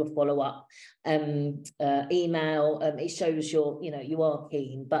sort of do a follow-up email. It shows you are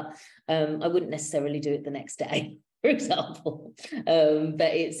keen, but I wouldn't necessarily do it the next day, for example,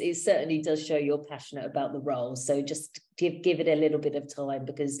 but it certainly does show you're passionate about the role. So just give it a little bit of time,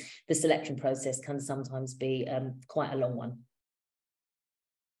 because the selection process can sometimes be quite a long one.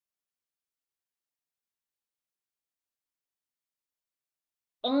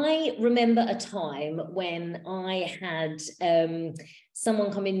 I remember a time when I had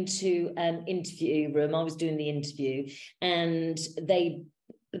someone come into an interview room. I was doing the interview, and they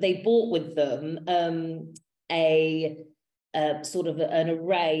brought with them a sort of an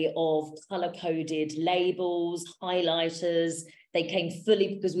array of color-coded labels, highlighters. They came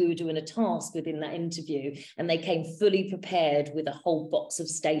fully, because we were doing a task within that interview, and they came fully prepared with a whole box of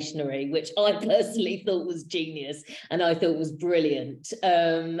stationery, which I personally thought was genius, and I thought was brilliant,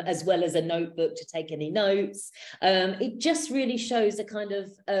 as well as a notebook to take any notes. It just really shows a kind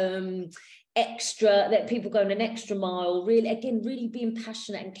of extra, that people going an extra mile, really being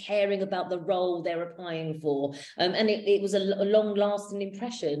passionate and caring about the role they're applying for. And it was a long-lasting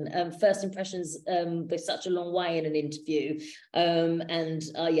impression. First impressions go such a long way in an interview.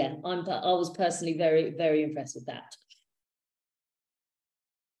 Yeah, I was personally very, very impressed with that.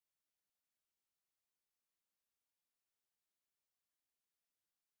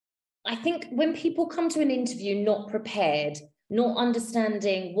 I think when people come to an interview not prepared, not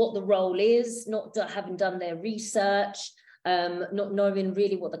understanding what the role is, not having done their research, not knowing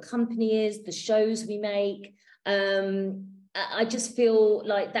really what the company is, the shows we make, I just feel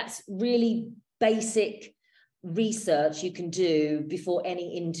like that's really basic research you can do before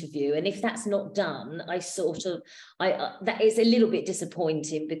any interview. And if that's not done, that is a little bit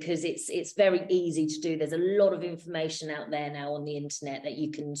disappointing, because it's very easy to do. There's a lot of information out there now on the internet that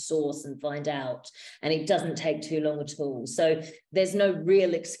you can source and find out, and it doesn't take too long at all. So there's no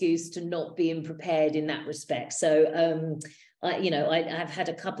real excuse to not being prepared in that respect. So I've had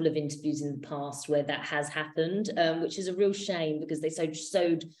a couple of interviews in the past where that has happened, which is a real shame, because they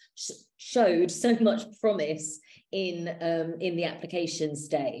showed so much promise in the application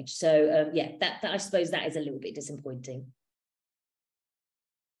stage. So yeah, that I suppose that is a little bit disappointing.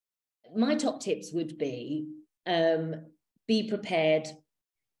 My top tips would be prepared,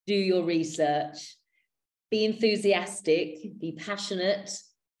 do your research, be enthusiastic, be passionate,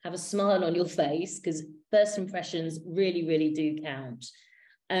 have a smile on your face, because first impressions really, really do count.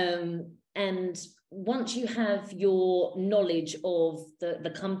 And once you have your knowledge of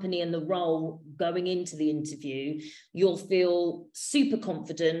the company and the role going into the interview, you'll feel super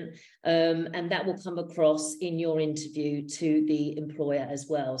confident, and that will come across in your interview to the employer as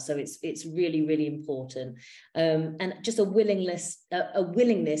well. So it's really, really important. And just a willingness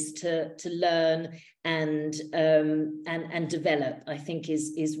to learn and develop, I think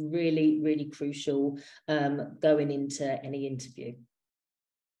is really, really crucial going into any interview.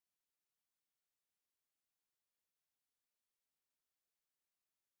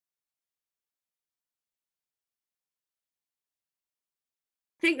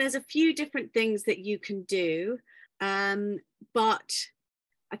 I think there's a few different things that you can do, but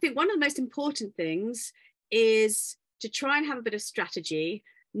I think one of the most important things is to try and have a bit of strategy,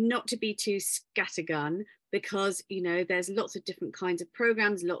 not to be too scattergun, because there's lots of different kinds of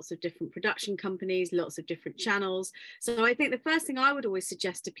programs, lots of different production companies, lots of different channels. So I think the first thing I would always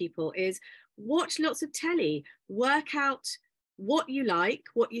suggest to people is watch lots of telly, work out what you like,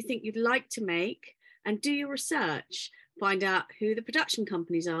 what you think you'd like to make, and do your research. Find out who the production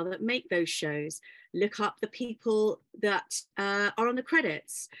companies are that make those shows, look up the people that are on the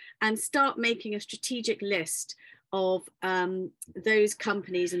credits, and start making a strategic list of those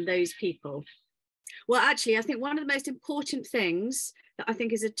companies and those people. Well, actually, I think one of the most important things that I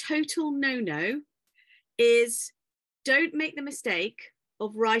think is a total no-no is don't make the mistake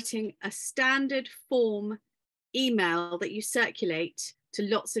of writing a standard form email that you circulate to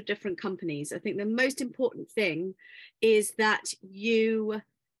lots of different companies. I think the most important thing is that you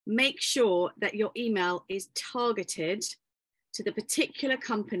make sure that your email is targeted to the particular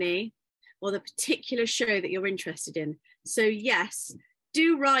company or the particular show that you're interested in. So yes,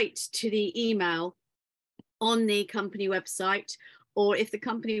 do write to the email on the company website, or if the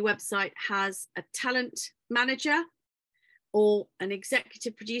company website has a talent manager or an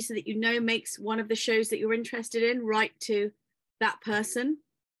executive producer that you know makes one of the shows that you're interested in, write to that person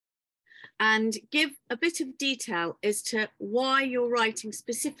and give a bit of detail as to why you're writing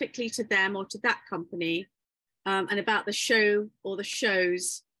specifically to them or to that company, and about the show or the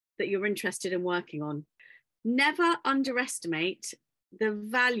shows that you're interested in working on. Never underestimate the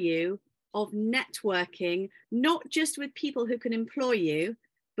value of networking, not just with people who can employ you,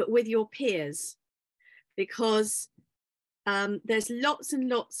 but with your peers, because there's lots and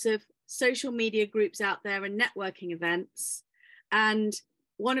lots of social media groups out there and networking events. And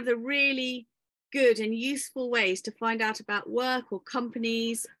one of the really good and useful ways to find out about work or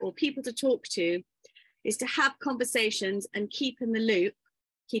companies or people to talk to is to have conversations and keep in the loop,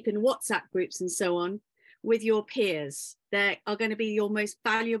 keep in WhatsApp groups and so on with your peers. They are going to be your most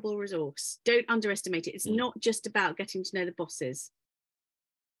valuable resource. Don't underestimate it. It's not just about getting to know the bosses.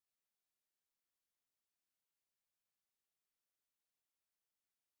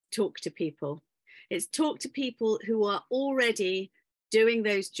 Talk to people. It's talk to people who are already doing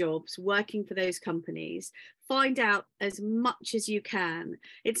those jobs, working for those companies. Find out as much as you can.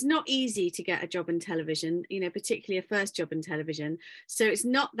 It's not easy to get a job in television, you know, particularly a first job in television. So it's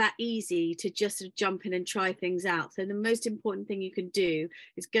not that easy to just sort of jump in and try things out. So the most important thing you can do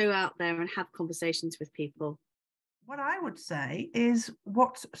is go out there and have conversations with people. What I would say is,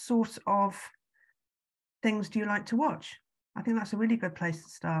 what sort of things do you like to watch? I think that's a really good place to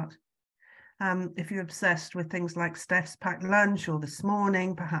start. If you're obsessed with things like Steph's Packed Lunch or This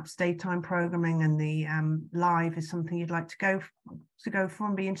Morning, perhaps daytime programming and the live is something you'd like to go for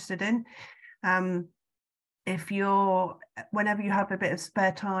and be interested in. If you're, whenever you have a bit of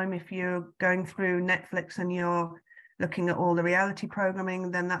spare time, if you're going through Netflix and you're looking at all the reality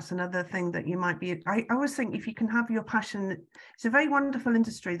programming, then that's another thing that you might be. I always think if you can have your passion, it's a very wonderful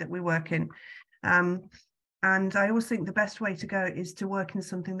industry that we work in. And I always think the best way to go is to work in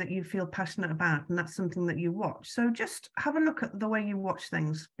something that you feel passionate about, and that's something that you watch. So just have a look at the way you watch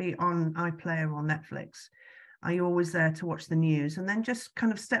things, be it on iPlayer or Netflix. Are you always there to watch the news? And then just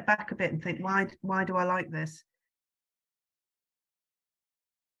kind of step back a bit and think, why do I like this?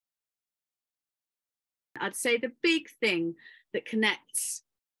 I'd say the big thing that connects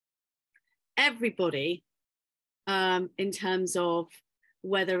everybody in terms of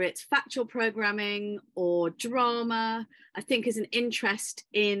whether it's factual programming or drama, I think is an interest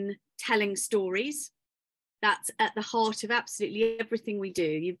in telling stories. That's at the heart of absolutely everything we do.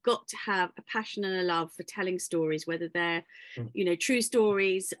 You've got to have a passion and a love for telling stories, whether they're, you know, true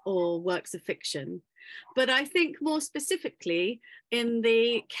stories or works of fiction. But I think more specifically, in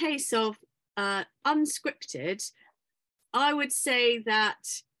the case of unscripted, I would say that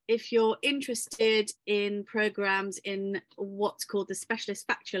if you're interested in programs in what's called the specialist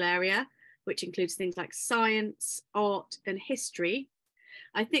factual area, which includes things like science, art, and history,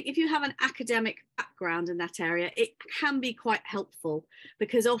 I think if you have an academic background in that area, it can be quite helpful,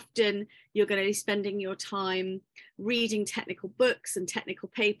 because often you're going to be spending your time reading technical books and technical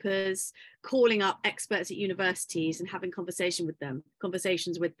papers, calling up experts at universities and having conversations with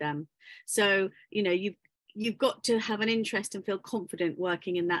them. So, you know, you've got to have an interest and feel confident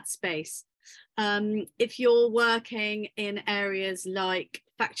working in that space. If you're working in areas like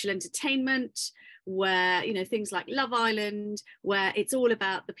factual entertainment, where, you know, things like Love Island, where it's all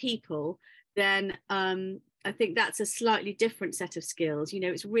about the people, then I think that's a slightly different set of skills. You know,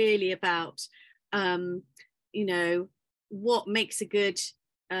 it's really about, you know, what makes a good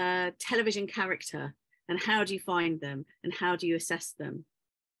television character, and how do you find them, and how do you assess them?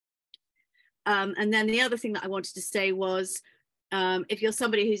 And then the other thing that I wanted to say was, if you're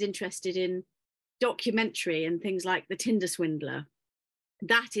somebody who's interested in documentary and things like The Tinder Swindler,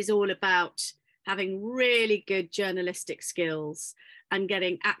 that is all about having really good journalistic skills and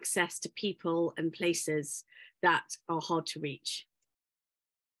getting access to people and places that are hard to reach.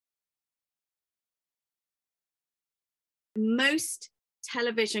 Most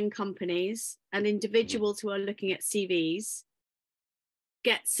television companies and individuals who are looking at CVs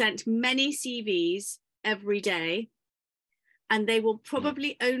get sent many CVs every day, and they will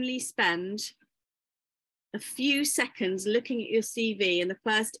probably only spend a few seconds looking at your CV in the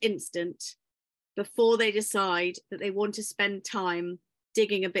first instant before they decide that they want to spend time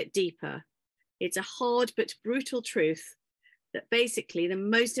digging a bit deeper. It's a hard but brutal truth that basically the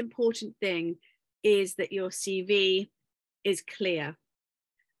most important thing is that your CV is clear.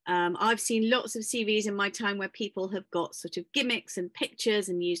 I've seen lots of CVs in my time where people have got sort of gimmicks and pictures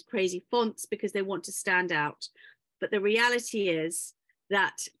and used crazy fonts because they want to stand out. But the reality is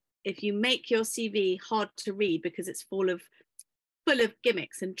that if you make your CV hard to read because it's full of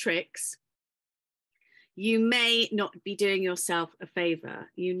gimmicks and tricks, you may not be doing yourself a favor.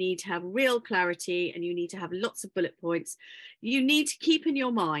 You need to have real clarity, and you need to have lots of bullet points. You need to keep in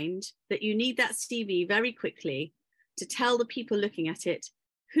your mind that you need that CV very quickly to tell the people looking at it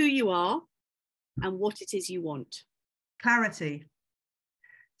who you are and what it is you want. Clarity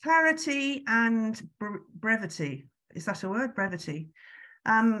and brevity. Is that a word? Brevity.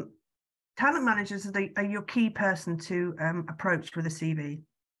 Talent managers are your key person to approach with a CV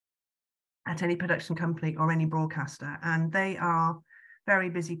at any production company or any broadcaster, and they are very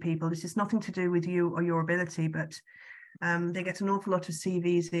busy people. This is nothing to do with you or your ability, but they get an awful lot of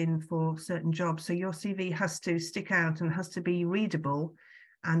CVs in for certain jobs. So your CV has to stick out and has to be readable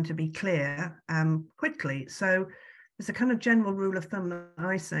and to be clear quickly. So there's a kind of general rule of thumb that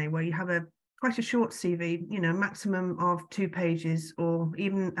I say, where you have quite a short CV, maximum of 2 pages, or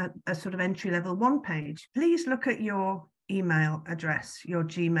even a sort of entry level 1 page. Please look at your email address, your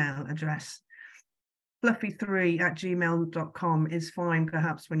Gmail address. fluffy3@gmail.com is fine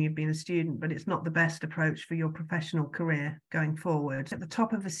perhaps when you've been a student, but it's not the best approach for your professional career going forward. At the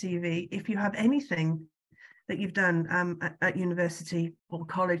top of a CV, if you have anything that you've done at university or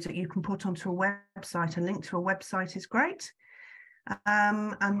college that you can put onto a website, a link to a website is great.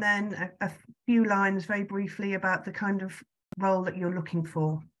 And then a few lines very briefly about the kind of role that you're looking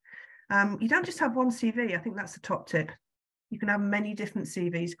for. You don't just have one CV. I think that's the top tip. You can have many different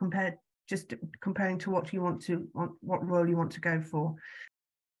CVs comparing to what role you want to go for.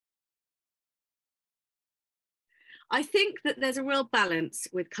 I think that there's a real balance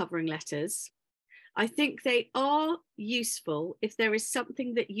with covering letters. I think they are useful if there is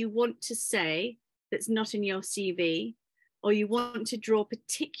something that you want to say that's not in your CV, or you want to draw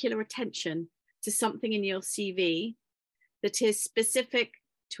particular attention to something in your CV that is specific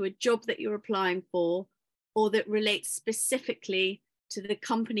to a job that you're applying for, or that relates specifically to the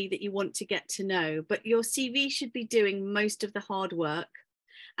company that you want to get to know. But your CV should be doing most of the hard work,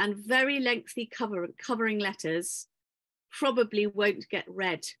 and very lengthy covering letters probably won't get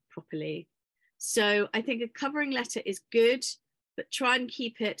read properly. So I think a covering letter is good, but try and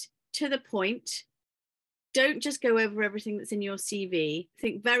keep it to the point. Don't just go over everything that's in your CV.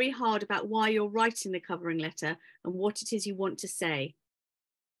 Think very hard about why you're writing the covering letter and what it is you want to say.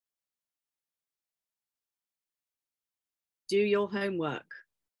 Do your homework.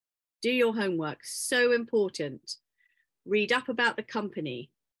 Do your homework. So important. Read up about the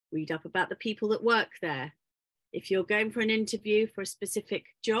company. Read up about the people that work there. If you're going for an interview for a specific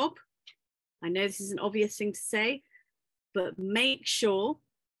job, I know this is an obvious thing to say, but make sure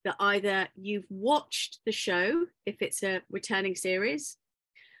that either you've watched the show, if it's a returning series,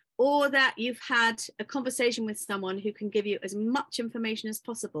 or that you've had a conversation with someone who can give you as much information as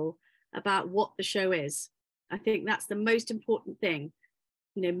possible about what the show is. I think that's the most important thing.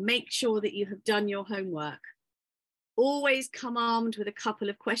 Make sure that you have done your homework. Always come armed with a couple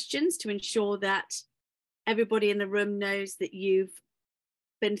of questions to ensure that everybody in the room knows that you've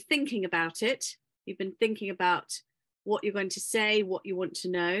been thinking about it. You've been thinking about what you're going to say, what you want to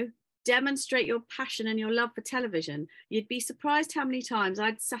know. Demonstrate your passion and your love for television. You'd be surprised how many times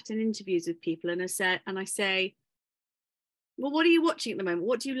I'd sat in interviews with people and I say, well, what are you watching at the moment?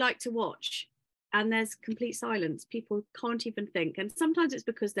 What do you like to watch? And there's complete silence. People can't even think. And sometimes it's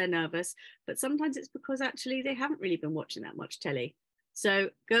because they're nervous, but sometimes it's because actually they haven't really been watching that much telly. So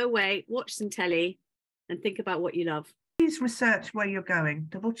go away, watch some telly and think about what you love. Please research where you're going.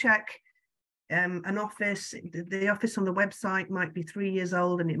 Double check an office. The office on the website might be 3 years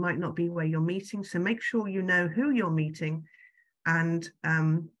old and it might not be where you're meeting. So make sure you know who you're meeting and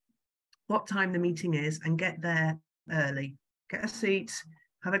what time the meeting is, and get there early. Get a seat,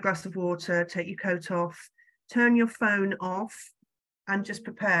 have a glass of water, take your coat off, turn your phone off, and just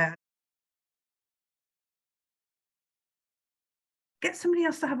prepare. Get somebody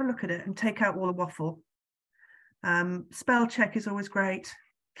else to have a look at it and take out all the waffle. Spell check is always great.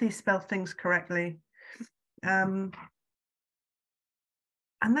 Please spell things correctly. And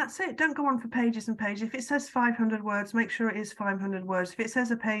that's it. Don't go on for pages and pages. If it says 500 words, make sure it is 500 words. If it says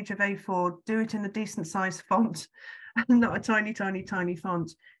a page of A4, do it in a decent size font and not a tiny, tiny, tiny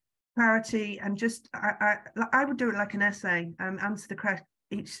font. Clarity, and just, I would do it like an essay and answer the correct,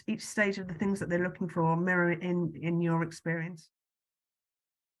 each stage of the things that they're looking for, mirror it in your experience.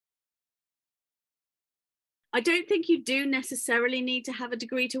 I don't think you do necessarily need to have a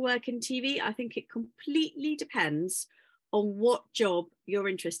degree to work in TV. I think it completely depends on what job you're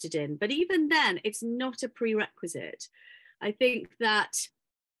interested in. But even then, it's not a prerequisite. I think that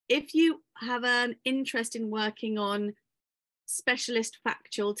if you have an interest in working on specialist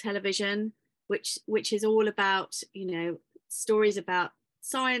factual television, which is all about, you know, stories about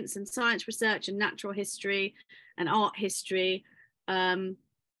science and science research and natural history and art history.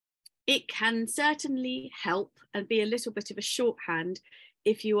 It can certainly help and be a little bit of a shorthand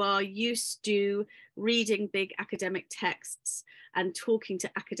if you are used to reading big academic texts and talking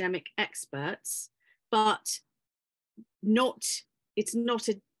to academic experts, but it's not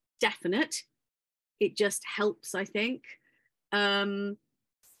a definite. It just helps, I think.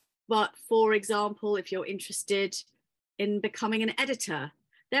 But for example, if you're interested in becoming an editor,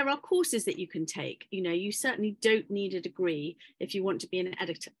 there are courses that you can take. You know, you certainly don't need a degree if you want to be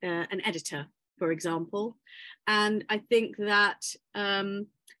an editor, for example. And I think that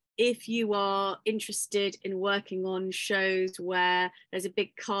if you are interested in working on shows where there's a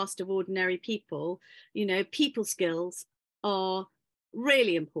big cast of ordinary people, you know, people skills are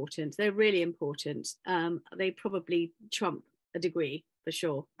really important. They're really important. They probably trump a degree for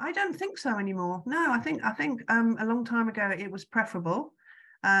sure. I don't think so anymore. No, I think a long time ago it was preferable.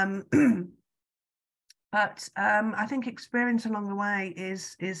 But I think experience along the way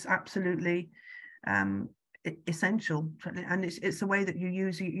is absolutely essential, and it's the way that you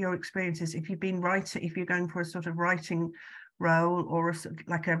use your experiences. If you've been writing, if you're going for a sort of writing role or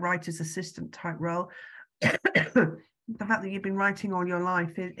like a writer's assistant type role, the fact that you've been writing all your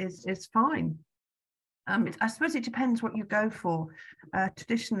life is fine. I suppose it depends what you go for.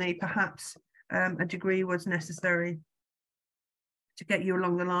 Traditionally, perhaps a degree was necessary to get you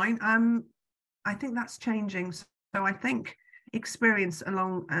along the line. I think that's changing. So I think experience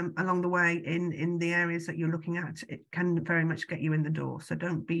along the way in the areas that you're looking at, it can very much get you in the door. So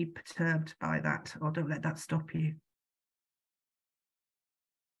don't be perturbed by that, or don't let that stop you.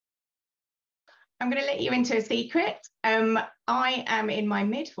 I'm going to let you into a secret. I am in my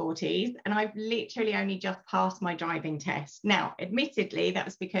mid-40s and I've literally only just passed my driving test. Now, admittedly, that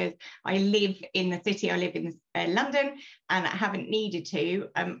was because I live in the city. I live in London and I haven't needed to.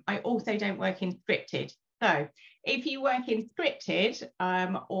 I also don't work in scripted. So if you work in scripted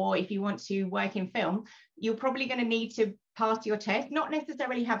or if you want to work in film, you're probably going to need to pass your test, not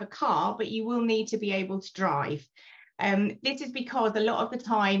necessarily have a car, but you will need to be able to drive. This is because a lot of the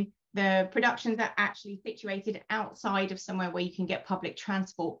time, the productions are actually situated outside of somewhere where you can get public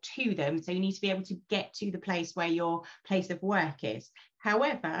transport to them. So you need to be able to get to the place where your place of work is.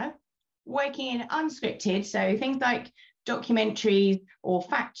 However, working in unscripted, so things like documentaries or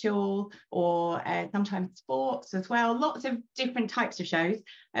factual or sometimes sports as well, lots of different types of shows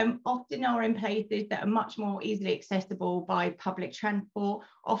often are in places that are much more easily accessible by public transport,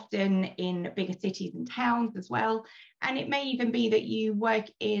 often in bigger cities and towns as well. And it may even be that you work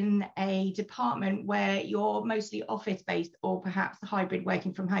in a department where you're mostly office-based or perhaps hybrid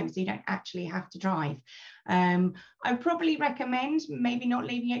working from home, so you don't actually have to drive. I probably recommend maybe not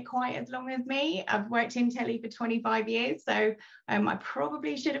leaving it quite as long as me. I've worked in telly for 25 years, so I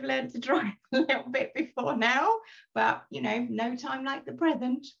probably should have learned to drive a little bit before now, but you know, no time like the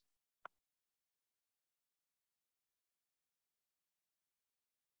present.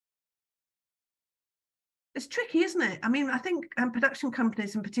 It's tricky, isn't it? I mean, I think production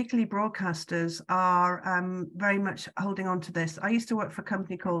companies and particularly broadcasters are very much holding on to this. I used to work for a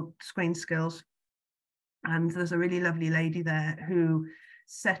company called Screen Skills, and there's a really lovely lady there who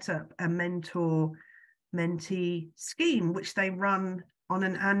set up a mentor-mentee scheme, which they run on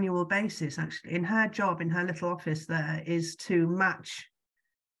an annual basis, actually. In her job, in her little office there, is to match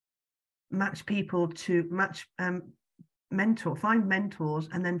people, to find mentors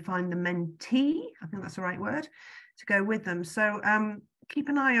and then find the mentee, I think that's the right word, to go with them. So keep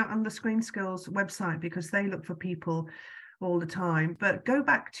an eye out on the Screen Skills website because they look for people all the time. But go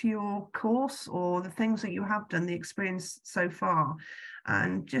back to your course or the things that you have done, the experience so far,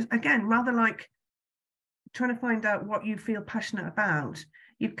 and just again, rather like trying to find out what you feel passionate about,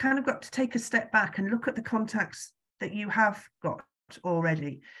 you've kind of got to take a step back and look at the contacts that you have got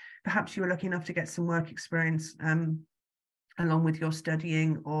already. Perhaps you were lucky enough to get some work experience along with your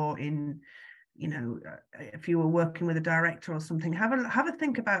studying, or in, you know, if you were working with a director or something, have a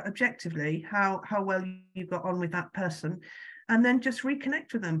think about objectively how well you got on with that person, and then just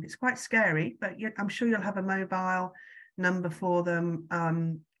reconnect with them. It's quite scary, but I'm sure you'll have a mobile number for them,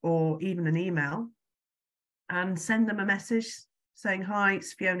 or even an email, and send them a message saying, "Hi,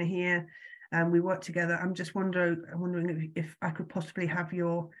 it's Fiona here, and we work together. I'm just wondering if I could possibly have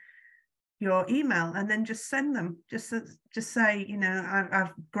your email," and then just send them, just say, you know,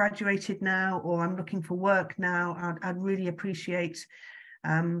 I've graduated now, or I'm looking for work now. I'd really appreciate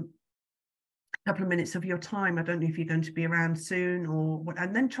couple of minutes of your time. I don't know if you're going to be around soon or what,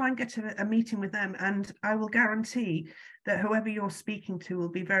 and then try and get a meeting with them. And I will guarantee that whoever you're speaking to will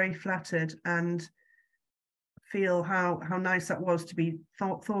be very flattered and feel how nice that was to be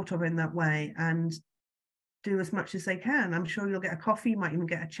thought of in that way, and do as much as they can. I'm sure you'll get a coffee, you might even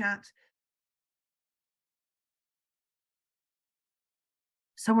get a chat.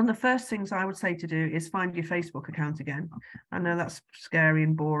 So one of the first things I would say to do is find your Facebook account again. I know that's scary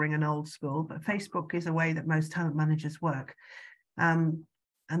and boring and old school, but Facebook is a way that most talent managers work. And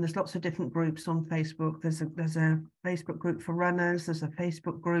there's lots of different groups on Facebook. There's a Facebook group for runners. There's a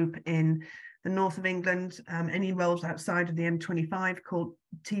Facebook group in the north of England, any roles outside of the M25, called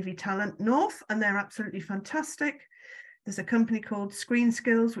TV Talent North, and they're absolutely fantastic. There's a company called Screen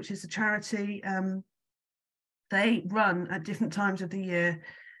Skills, which is a charity. They run at different times of the year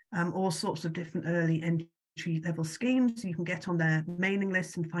all sorts of different early entry level schemes. You can get on their mailing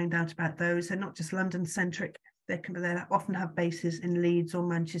list and find out about those. They're not just London centric. They often have bases in Leeds or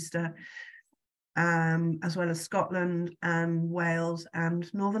Manchester, as well as Scotland and Wales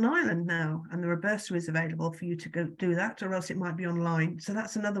and Northern Ireland now. And there are bursaries available for you to go do that, or else it might be online. So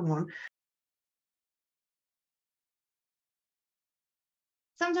that's another one.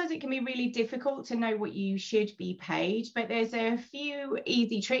 Sometimes it can be really difficult to know what you should be paid, but there's a few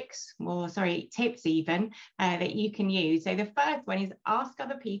easy tricks, or sorry, tips even, that you can use. So the first one is ask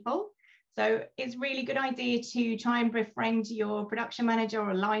other people. So it's a really good idea to try and befriend your production manager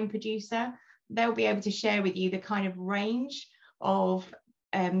or line producer. They'll be able to share with you the kind of range of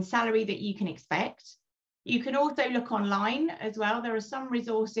salary that you can expect. You can also look online as well. There are some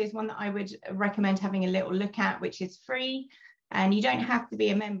resources. One that I would recommend having a little look at, which is free, and you don't have to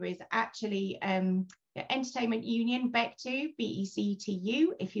be a member, is actually Entertainment Union, BECTU, BECTU.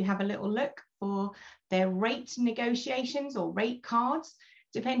 If you have a little look for their rate negotiations or rate cards,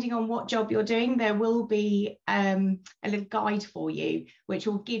 depending on what job you're doing, there will be a little guide for you, which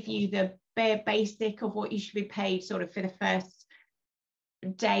will give you the bare basic of what you should be paid sort of for the first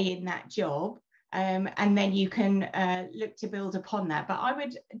day in that job. And then you can look to build upon that. But I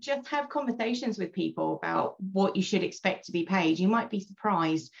would just have conversations with people about what you should expect to be paid. You might be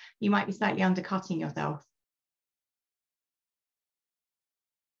surprised. You might be slightly undercutting yourself.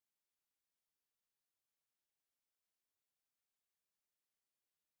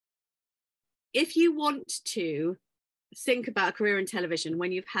 If you want to think about a career in television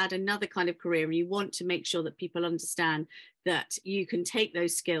when you've had another kind of career and you want to make sure that people understand that you can take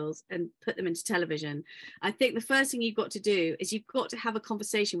those skills and put them into television, I think the first thing you've got to do is you've got to have a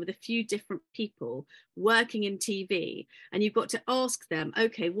conversation with a few different people working in TV, and you've got to ask them,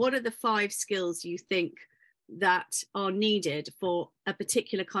 okay, what are the 5 skills you think that are needed for a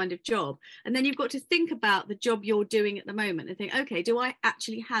particular kind of job? And then you've got to think about the job you're doing at the moment and think, okay, do I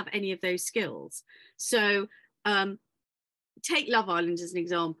actually have any of those skills? So take Love Island as an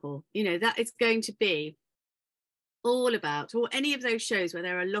example. You know, that is going to be all about, or any of those shows where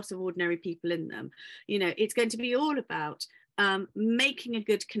there are a lot of ordinary people in them, you know, it's going to be all about making a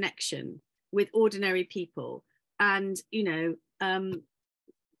good connection with ordinary people, and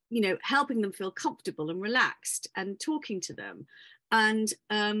helping them feel comfortable and relaxed and talking to them. And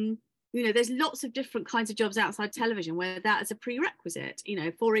you know, there's lots of different kinds of jobs outside television where that is a prerequisite. You know,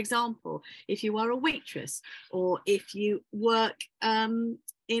 for example, if you are a waitress, or if you work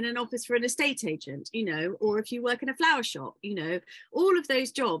in an office for an estate agent, you know, or if you work in a flower shop, you know, all of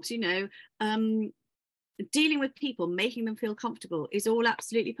those jobs, you know, dealing with people, making them feel comfortable is all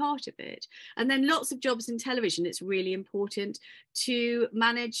absolutely part of it. And then lots of jobs in television, it's really important to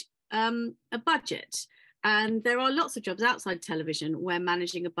manage a budget. And there are lots of jobs outside television where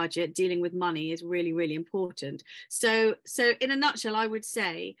managing a budget, dealing with money is really, really important. So in a nutshell, I would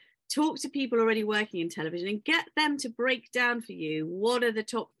say, talk to people already working in television and get them to break down for you what are the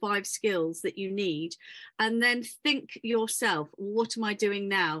top 5 skills that you need. And then think yourself, what am I doing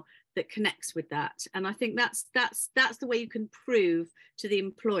now that connects with that? And I think that's the way you can prove to the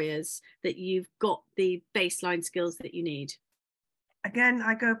employers that you've got the baseline skills that you need. Again,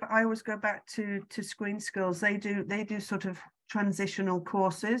 I always go back to Screen Skills. They do sort of transitional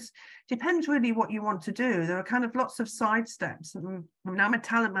courses. Depends really what you want to do. There are kind of lots of side steps. I mean, I'm a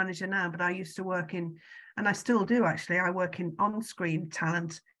talent manager now, but I used to work in, and I still do actually, I work in on-screen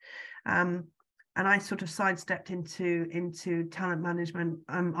talent. And I sort of sidestepped into talent management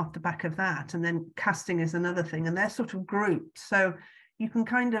off the back of that. And then casting is another thing, and they're sort of grouped. So you can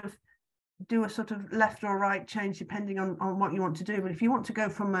kind of do a sort of left or right change depending on what you want to do. But if you want to go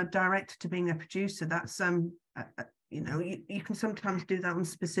from a director to being a producer, that's you know, you can sometimes do that on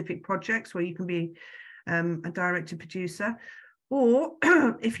specific projects where you can be a director producer, Or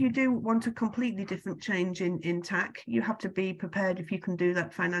if you do want a completely different change in tack, you have to be prepared if you can do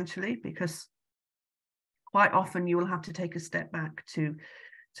that financially, because quite often you will have to take a step back to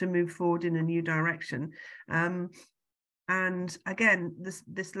move forward in a new direction. And again,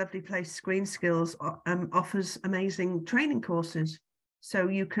 this lovely place, Screen Skills, offers amazing training courses. So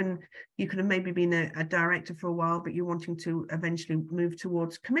you can have maybe been a director for a while, but you're wanting to eventually move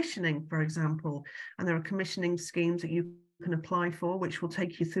towards commissioning, for example. And there are commissioning schemes that you can apply for, which will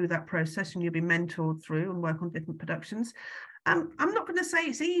take you through that process, and you'll be mentored through and work on different productions. I'm not going to say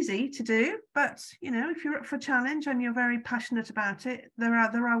it's easy to do, but you know, if you're up for a challenge and you're very passionate about it, there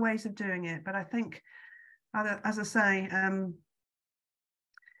are ways of doing it. But I think, as I say,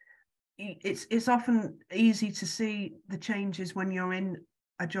 it's often easy to see the changes when you're in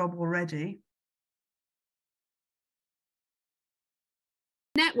a job already.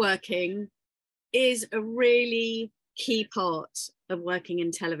 Networking is a really key part of working in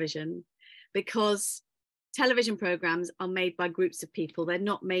television, because television programs are made by groups of people. They're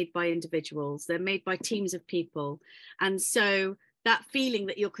not made by individuals. They're made by teams of people. And so that feeling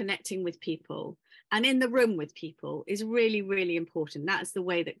that you're connecting with people and in the room with people is really, really important. That's the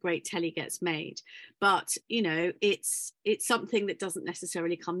way that great telly gets made. But, you know, it's something that doesn't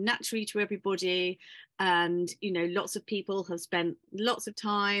necessarily come naturally to everybody. And, you know, lots of people have spent lots of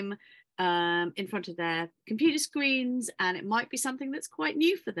time in front of their computer screens, and it might be something that's quite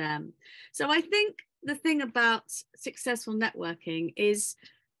new for them. So I think the thing about successful networking is,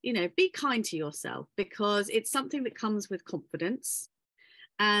 you know, be kind to yourself, because it's something that comes with confidence.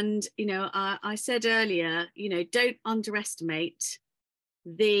 And, you know, I said earlier, you know, don't underestimate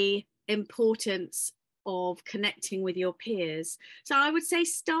the importance of connecting with your peers. So I would say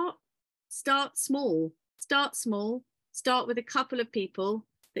start small, start with a couple of people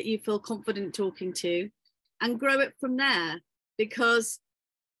that you feel confident talking to, and grow it from there, because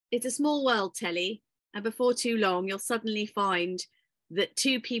it's a small world, telly, and before too long you'll suddenly find that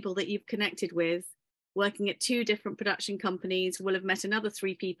two people that you've connected with working at two different production companies will have met another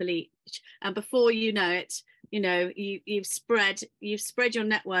 3 people each, and before you know it, you know, you've spread your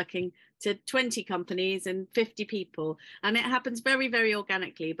networking to 20 companies and 50 people, and it happens very, very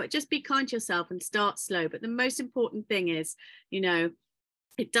organically. But just be kind to yourself and start slow. But the most important thing is, you know,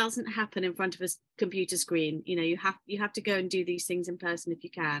 it doesn't happen in front of a computer screen. You know, you have to go and do these things in person if you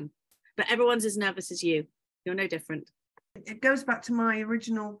can. But everyone's as nervous as you. You're no different. It goes back to my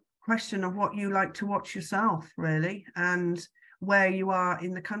original question of what you like to watch yourself, really, and where you are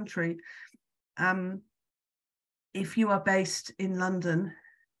in the country. If you are based in London,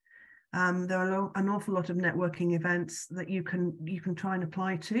 there are an awful lot of networking events that you can try and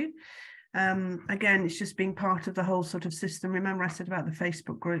apply to. Again, it's just being part of the whole sort of system. Remember I said about the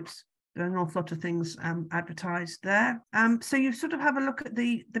Facebook groups? There are an awful lot of things advertised there. So you sort of have a look at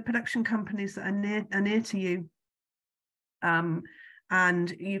the production companies that are near to you,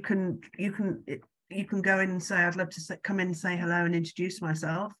 and you can go in and say, I'd love to come in and say hello and introduce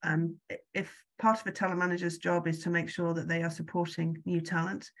myself. If part of a talent manager's job is to make sure that they are supporting new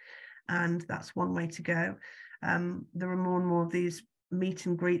talent, and that's one way to go. There are more and more of these meet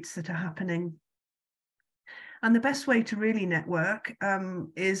and greets that are happening. And the best way to really network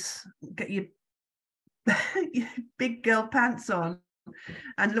is get your big girl pants on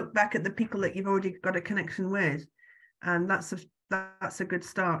and look back at the people that you've already got a connection with. And that's a good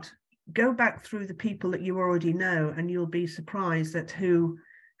start. Go back through the people that you already know, and you'll be surprised at who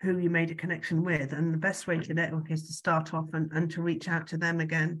you made a connection with. And the best way to network is to start off and to reach out to them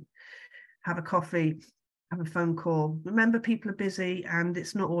again. Have a coffee, have a phone call. Remember, people are busy, and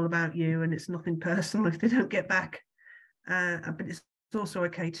it's not all about you, and it's nothing personal if they don't get back. But it's also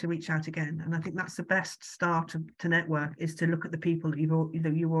okay to reach out again. And I think that's the best start to network, is to look at the people that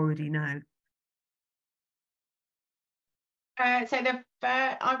you already know. I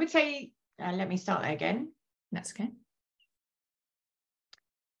would say, let me start there again. That's okay.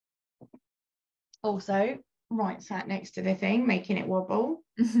 Also, right sat next to the thing, making it wobble.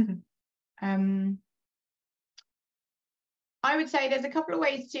 I would say there's a couple of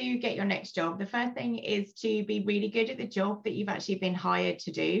ways to get your next job. The first thing is to be really good at the job that you've actually been hired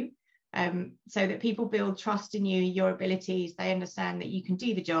to do, so that people build trust in you, your abilities. They understand that you can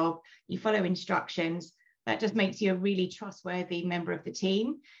do the job, you follow instructions. That just makes you a really trustworthy member of the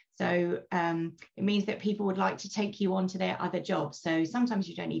team. So it means that people would like to take you on to their other jobs. So sometimes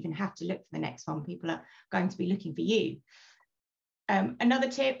you don't even have to look for the next one. People are going to be looking for you. Another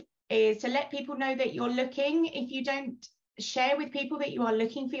tip is to let people know that you're looking. If you don't share with people that you are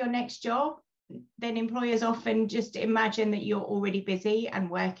looking for your next job, then employers often just imagine that you're already busy and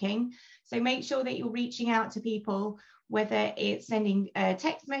working. So make sure that you're reaching out to people, whether it's sending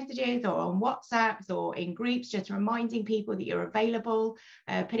text messages or on WhatsApps or in groups, just reminding people that you're available.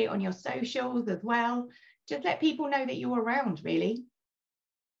 Put it on your socials as well. Just let people know that you're around, really.